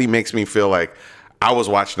securely makes me feel like I was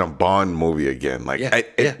watching a Bond movie again. Like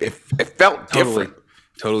it felt different.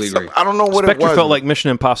 Totally agree. I don't know what Spectre it was. Felt like Mission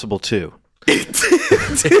Impossible 2. It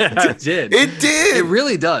did. It did. It did. It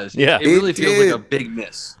really does. Yeah. It really feels like a big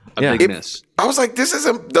miss. big miss. I was like, this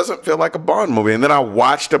doesn't feel like a Bond movie. And then I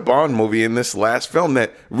watched a Bond movie in this last film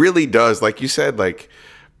that really does, like you said, like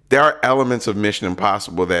there are elements of Mission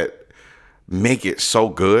Impossible that make it so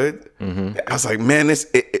good. Mm-hmm. I was like, man,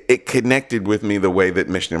 it connected with me the way that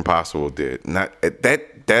Mission Impossible did.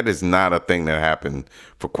 That is not a thing that happened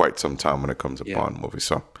for quite some time when it comes to Bond movies.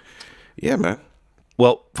 So, yeah, man.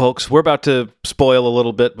 Well, folks, we're about to spoil a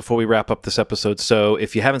little bit before we wrap up this episode. So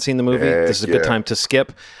if you haven't seen the movie, this is a good time to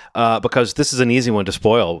skip because this is an easy one to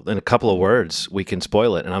spoil. In a couple of words, we can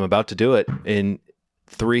spoil it. And I'm about to do it in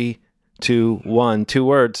 3, 2, 1. 2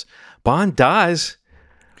 words. Bond dies.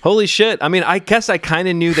 Holy shit. I mean, I guess I kind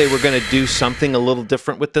of knew they were going to do something a little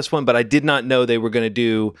different with this one, but I did not know they were going to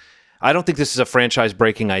do... I don't think this is a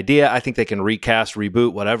franchise-breaking idea. I think they can recast,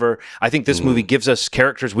 reboot, whatever. I think this movie gives us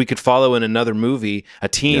characters we could follow in another movie, a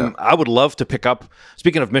team. Yeah. I would love to pick up,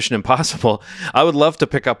 speaking of Mission Impossible, I would love to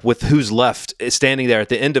pick up with who's left standing there at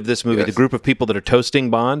the end of this movie, the group of people that are toasting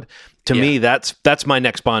Bond. To me, that's my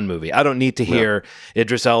next Bond movie. I don't need to hear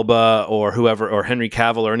Idris Elba or whoever, or Henry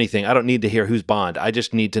Cavill or anything. I don't need to hear who's Bond. I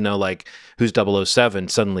just need to know, like, who's 007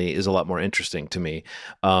 suddenly is a lot more interesting to me.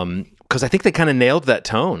 Because I think they kind of nailed that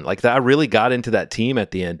tone. Like, I really got into that team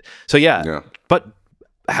at the end. So yeah. But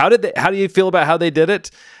how do you feel about how they did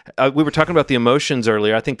it? We were talking about the emotions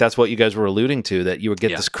earlier. I think that's what you guys were alluding to, that you would get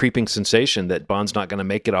this creeping sensation that Bond's not going to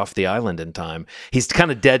make it off the island in time. He's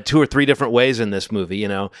kind of dead 2 or 3 different ways in this movie, you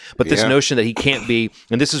know. But this notion that he can't be,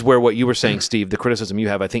 and this is where what you were saying, Steve, the criticism you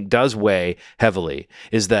have, I think, does weigh heavily,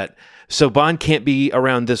 is that so Bond can't be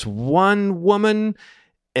around this one woman,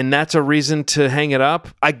 and that's a reason to hang it up.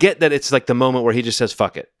 I get that it's like the moment where he just says,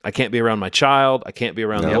 fuck it. I can't be around my child. I can't be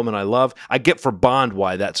around the woman I love. I get for Bond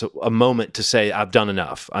why that's a moment to say, I've done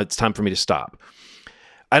enough. It's time for me to stop.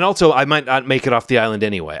 And also, I might not make it off the island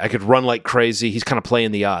anyway. I could run like crazy. He's kind of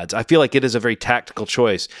playing the odds. I feel like it is a very tactical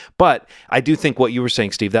choice. But I do think what you were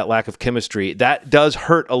saying, Steve, that lack of chemistry, that does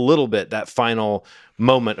hurt a little bit, that final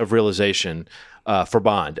moment of realization for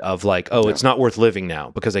Bond of like, it's not worth living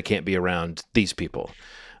now because I can't be around these people.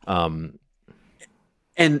 And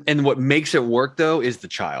what makes it work though is the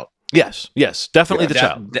child. Yes, definitely the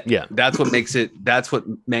child. That's what makes it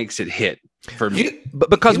hit for me. But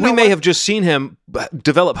because we may have just seen him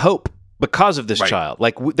develop hope because of this child.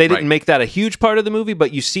 Like they didn't make that a huge part of the movie,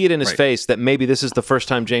 but you see it in his face that maybe this is the first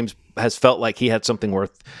time James has felt like he had something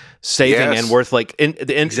worth saving and worth like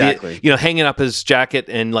hanging up his jacket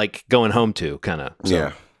and like going home to kind of. So.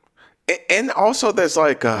 Yeah, and also there's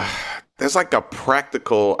like a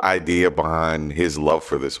practical idea behind his love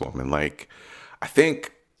for this woman. Like, I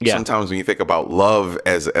think sometimes when you think about love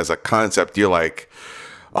as a concept, you're like,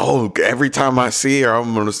 oh, every time I see her,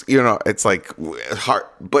 I'm gonna, it's like hard.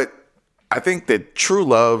 But I think that true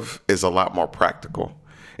love is a lot more practical.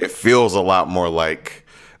 It feels a lot more like,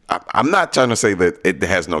 I'm not trying to say that it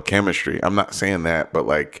has no chemistry. I'm not saying that, but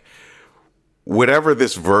like, whatever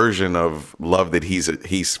this version of love that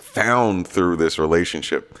he's found through this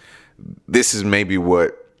relationship, this is maybe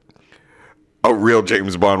what a real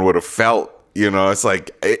James Bond would have felt. It's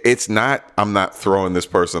like, it's not, I'm not throwing this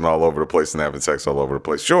person all over the place and having sex all over the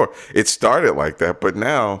place. Sure, it started like that, but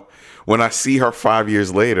now when I see her 5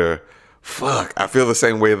 years later, I feel the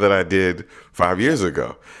same way that I did 5 years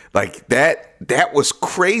ago. Like that was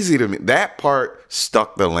crazy to me. That part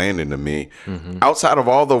stuck the landing to me. Mm-hmm. Outside of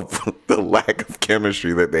all the lack of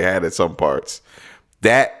chemistry that they had at some parts,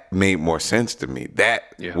 that made more sense to me. That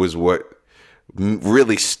was what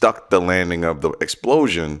really stuck the landing of the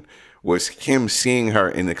explosion, was him seeing her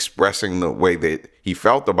and expressing the way that he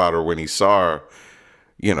felt about her when he saw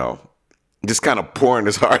her, just kind of pouring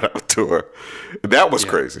his heart out to her. That was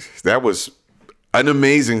crazy. That was an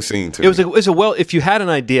amazing scene too. It was if you had an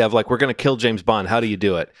idea of like, we're going to kill James Bond, how do you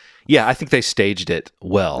do it? Yeah, I think they staged it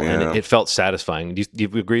well, and it felt satisfying. Do you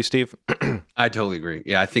agree, Steve? I totally agree.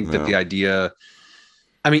 Yeah, I think that the idea,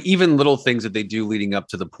 I mean, even little things that they do leading up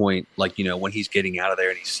to the point, like, when he's getting out of there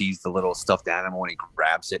and he sees the little stuffed animal and he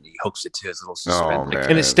grabs it and he hooks it to his little suspender.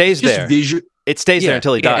 And it stays there. It stays there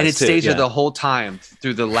until he dies. And it stays there the whole time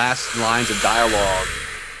through the last lines of dialogue,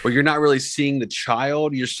 where you're not really seeing the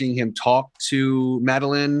child. You're seeing him talk to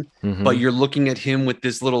Madeline, but you're looking at him with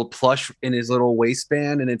this little plush in his little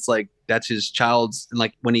waistband. And it's like, that's his child's. And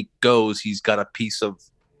like when he goes, he's got a piece of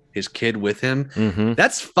his kid with him.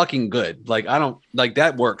 That's fucking good. Like, I don't like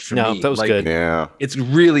that works for me. That was good. Yeah. It's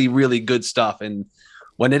really, really good stuff. And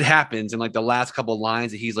when it happens and like the last couple of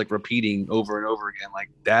lines that he's like repeating over and over again, like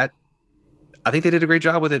that, I think they did a great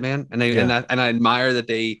job with it, man. And I admire that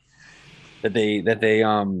they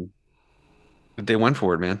went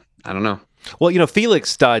for it, man. I don't know. Well,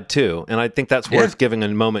 Felix died too, and I think that's worth giving a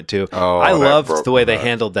moment to. Oh, I that loved broke the way my they heart.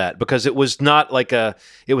 handled that because it was not like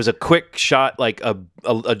it was a quick shot, like a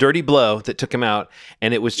dirty blow that took him out,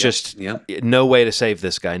 and it was just no way to save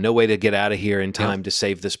this guy, no way to get out of here in time to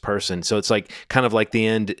save this person. So it's like kind of like the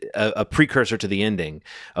end, a precursor to the ending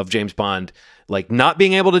of James Bond. Like not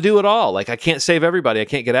being able to do it all. Like I can't save everybody. I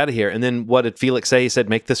can't get out of here. And then what did Felix say? He said,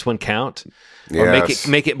 "Make this one count, or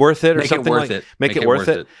make it worth it, or something like that. Make it worth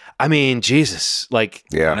it." I mean, Jesus, like,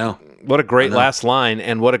 Yeah. I know. what a great last line,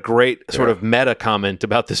 and what a great sort of meta comment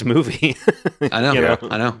about this movie. I know. Yeah.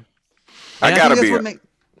 I know. I And gotta think be. that's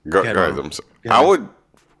what Go ahead, ahead. Ron. I'm sorry. I would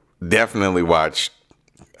definitely watch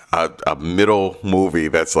a middle movie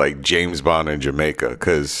that's like James Bond in Jamaica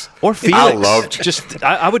because Or Felix. I love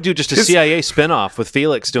I would do just a CIA spinoff with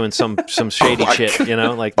Felix doing some shady shit,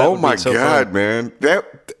 like that oh would be my so god, fun. man!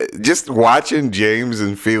 That just watching James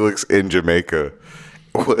and Felix in Jamaica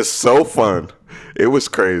was so fun. It was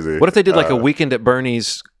crazy. What if they did like a Weekend at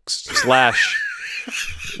Bernie's /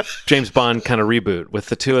 James Bond kind of reboot with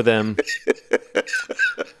the two of them?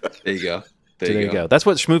 There you go. There you go. That's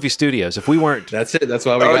what Schmovie Studios. If we weren't, That's it. That's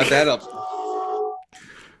why we got that up.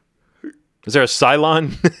 is there a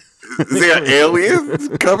Cylon? Is there aliens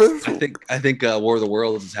coming? I think War of the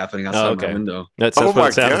Worlds is happening outside my window. That's Oh what my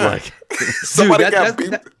it sounds God. like. Somebody Dude, got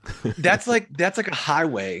beat. that's like a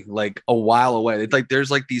highway, like a while away. It's like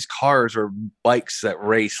there's like these cars or bikes that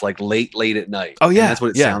race like late at night. Oh, yeah, And that's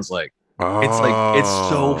what it yeah. sounds like. It's like it's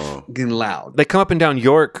so Oh. fucking loud. They come up and down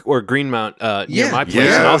York or Greenmount near my place,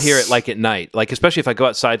 and I'll hear it like at night. Like especially if I go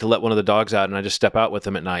outside to let one of the dogs out, and I just step out with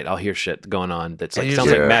them at night, I'll hear shit going on. That's like And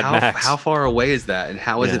sounds you're like just Mad Max. How far away is that, and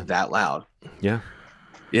how is Yeah. it that loud? Yeah.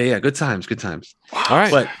 Yeah. Good times. All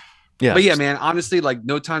right. But yeah. But yeah, man, honestly, like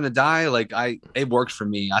No Time to Die, like it works for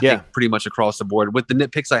me. I Yeah. think pretty much across the board with the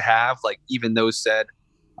nitpicks I have, like even those said,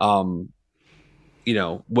 well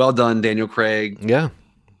done, Daniel Craig, Yeah.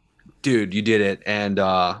 dude, you did it. And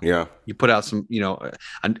Yeah. you put out some,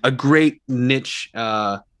 a great niche,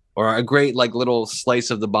 or a great like little slice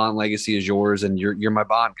of the Bond legacy is yours, and you're my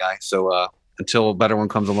Bond guy. So until a better one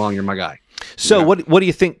comes along, you're my guy. So Yeah. what do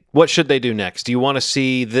you think? What should they do next? Do you want to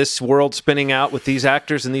see this world spinning out with these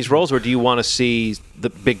actors in these roles, or do you want to see the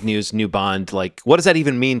big new Bond? Like, what does that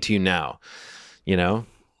even mean to you now?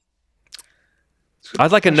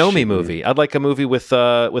 I'd like a Nomi movie. I'd like a movie with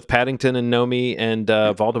Paddington and Nomi and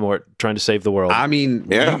Voldemort trying to save the world. I mean,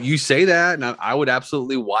 Yeah. you say that, and I would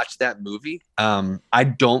absolutely watch that movie. I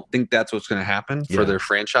don't think that's what's going to happen for Yeah. their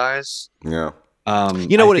franchise. Yeah. What I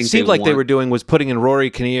it think seemed like they want- were doing was putting in Rory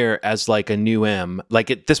Kinnear as like a new M.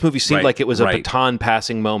 Like this movie seemed Right, like it was a right. baton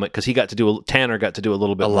passing moment because Tanner got to do a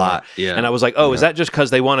little bit a more. lot. Yeah. And I was like, oh, is that just because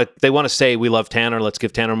they want to say we love Tanner, let's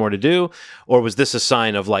give Tanner more to do, or was this a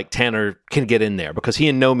sign of like Tanner can get in there because he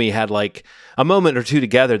and Nomi had like a moment or two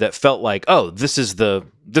together that felt like, oh, this is the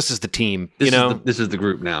team, this is the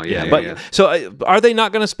group now. Yeah. So are they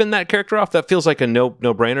not going to spin that character off? That feels like a no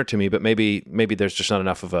brainer to me. But maybe there's just not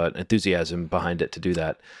enough of an enthusiasm behind it to do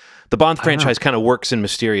that. The Bond franchise kind of works in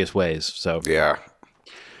mysterious ways. So Yeah.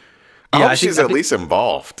 Yeah, I hope I she's think- at least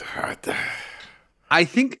involved. I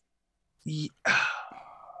think. Yeah,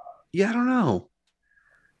 I don't know.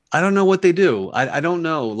 I don't know what they do. I don't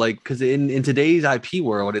know. Like, because in today's IP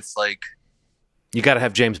world, it's like. you got to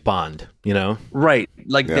have James Bond, Right.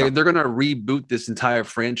 Like Yeah. they're going to reboot this entire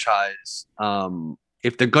franchise.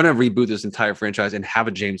 If they're going to reboot this entire franchise and have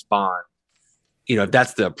a James Bond, if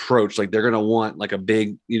that's the approach, like they're going to want like a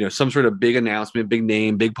big, some sort of big announcement, big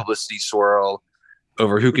name, big publicity swirl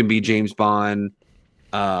over who can be James Bond,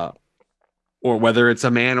 or whether it's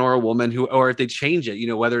a man or a woman or if they change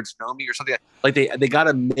it, whether it's Nomi or something like they got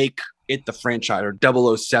to make it the franchise,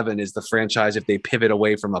 or 007 is the franchise if they pivot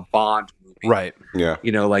away from a Bond movie. right? Yeah.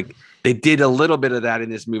 Like they did a little bit of that in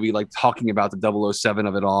this movie, like talking about the 007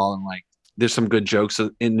 of it all. And like, there's some good jokes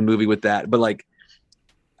in the movie with that, but like,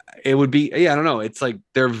 it would be, I don't know. It's like,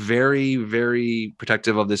 they're very, very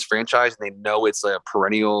protective of this franchise, and they know it's a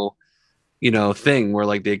perennial, thing where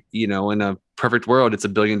like they, in a perfect world, it's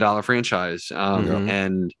 $1 billion franchise. Mhm.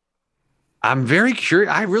 And I'm very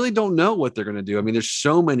curious. I really don't know what they're going to do. I mean, there's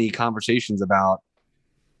so many conversations about,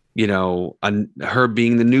 her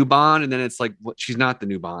being the new Bond, and then it's like, what? She's not the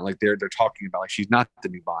new Bond. Like they're talking about, like, she's not the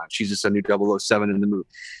new Bond. She's just a new 007 in the movie,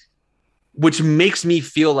 which makes me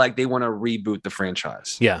feel like they want to reboot the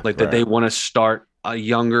franchise. Yeah. Like that Right. they want to start a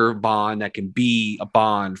younger Bond that can be a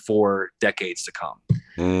Bond for decades to come.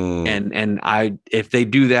 Mm. And if they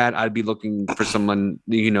do that, I'd be looking for someone,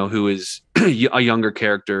 who is a younger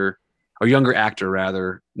character or younger actor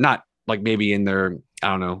rather, not like maybe in their, I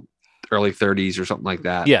don't know, early 30s or something like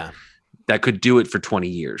that. Yeah. that could do it for 20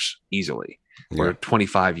 years easily or Yeah.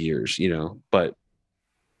 25 years, but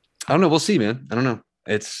I don't know. We'll see, man. I don't know.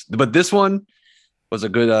 But this one was a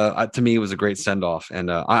good, to me, it was a great send off. And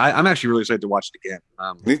I'm actually really excited to watch it again.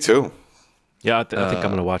 Me too. Yeah, I think I'm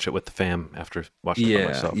going to watch it with the fam after watching it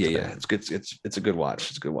by myself. Yeah. It's good. It's a good watch.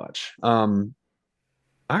 It's a good watch. All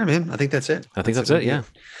right, man. I think that's it. I think that's it. Yeah.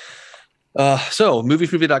 So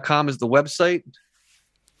moviesmovie.com is the website.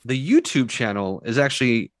 The YouTube channel is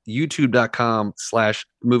actually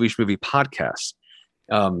youtube.com/moviesmovie podcast.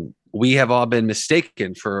 We have all been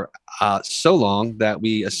mistaken for so long that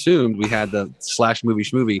we assumed we had the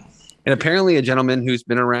 /movie. And apparently a gentleman who's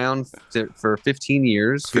been around for 15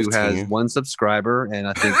 years, who has 1 subscriber and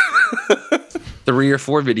I think 3 or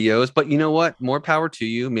 4 videos. But you know what? More power to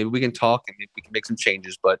you. Maybe we can talk and we can make some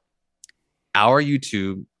changes. But our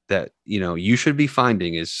YouTube that you should be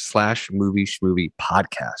finding is /movie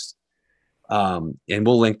podcast. And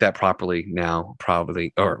we'll link that properly now,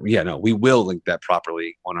 probably. We will link that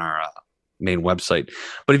properly on our main website.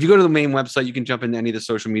 But if you go to the main website, you can jump into any of the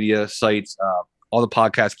social media sites, all the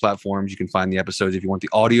podcast platforms. You can find the episodes if you want the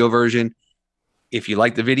audio version. If you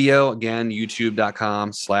like the video, again,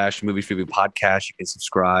 youtube.com/moviesmovie podcast. You can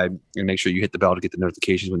subscribe and make sure you hit the bell to get the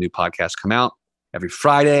notifications when new podcasts come out every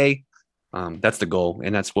Friday. That's the goal.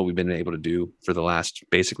 And that's what we've been able to do for the last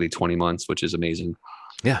basically 20 months, which is amazing.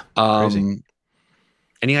 Yeah. Crazy.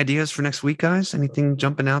 Any ideas for next week, guys? Anything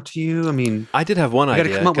jumping out to you? I mean, I did have one idea. I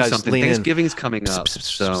got to come up with something. Lean in. Thanksgiving's coming up, so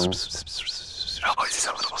it's a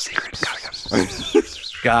little secret.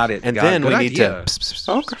 Got it. And then we need to.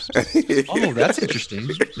 Oh, that's interesting.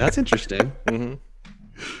 That's interesting. Mm-hmm.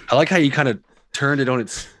 I like how you kind of turned it on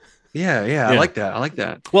its. Yeah. I like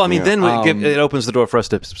that. Well, I mean, then it opens the door for us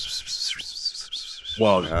to.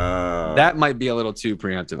 Well, that might be a little too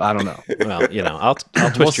preemptive. I don't know. Well, I'll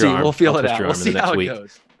twist your arm. We'll feel it out. We'll see how it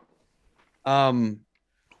goes.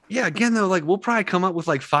 Yeah. Again, though, we'll probably come up with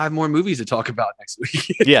 5 more movies to talk about next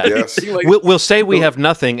week. Yeah. Yes. We'll say we have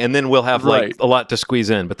nothing, and then we'll have a lot to squeeze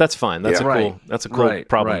in. But that's fine. That's a cool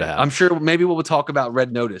problem to have. I'm sure maybe we'll talk about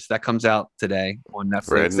Red Notice. That comes out today on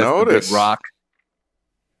Netflix. Red Notice. Big Rock.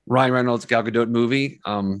 Ryan Reynolds, Gal Gadot movie.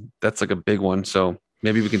 That's a big one. So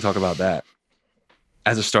maybe we can talk about that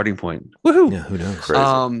as a starting point. Woohoo! Yeah, who knows?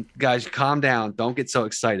 Crazy. Guys, calm down. Don't get so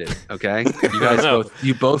excited. Okay, you guys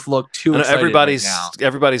both look too excited.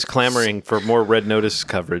 Everybody's clamoring for more Red Notice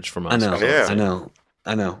coverage from us. I know. Yeah. I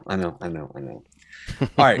know. All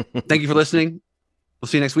right. Thank you for listening. We'll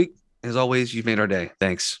see you next week. As always, you've made our day.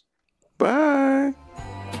 Thanks. Bye.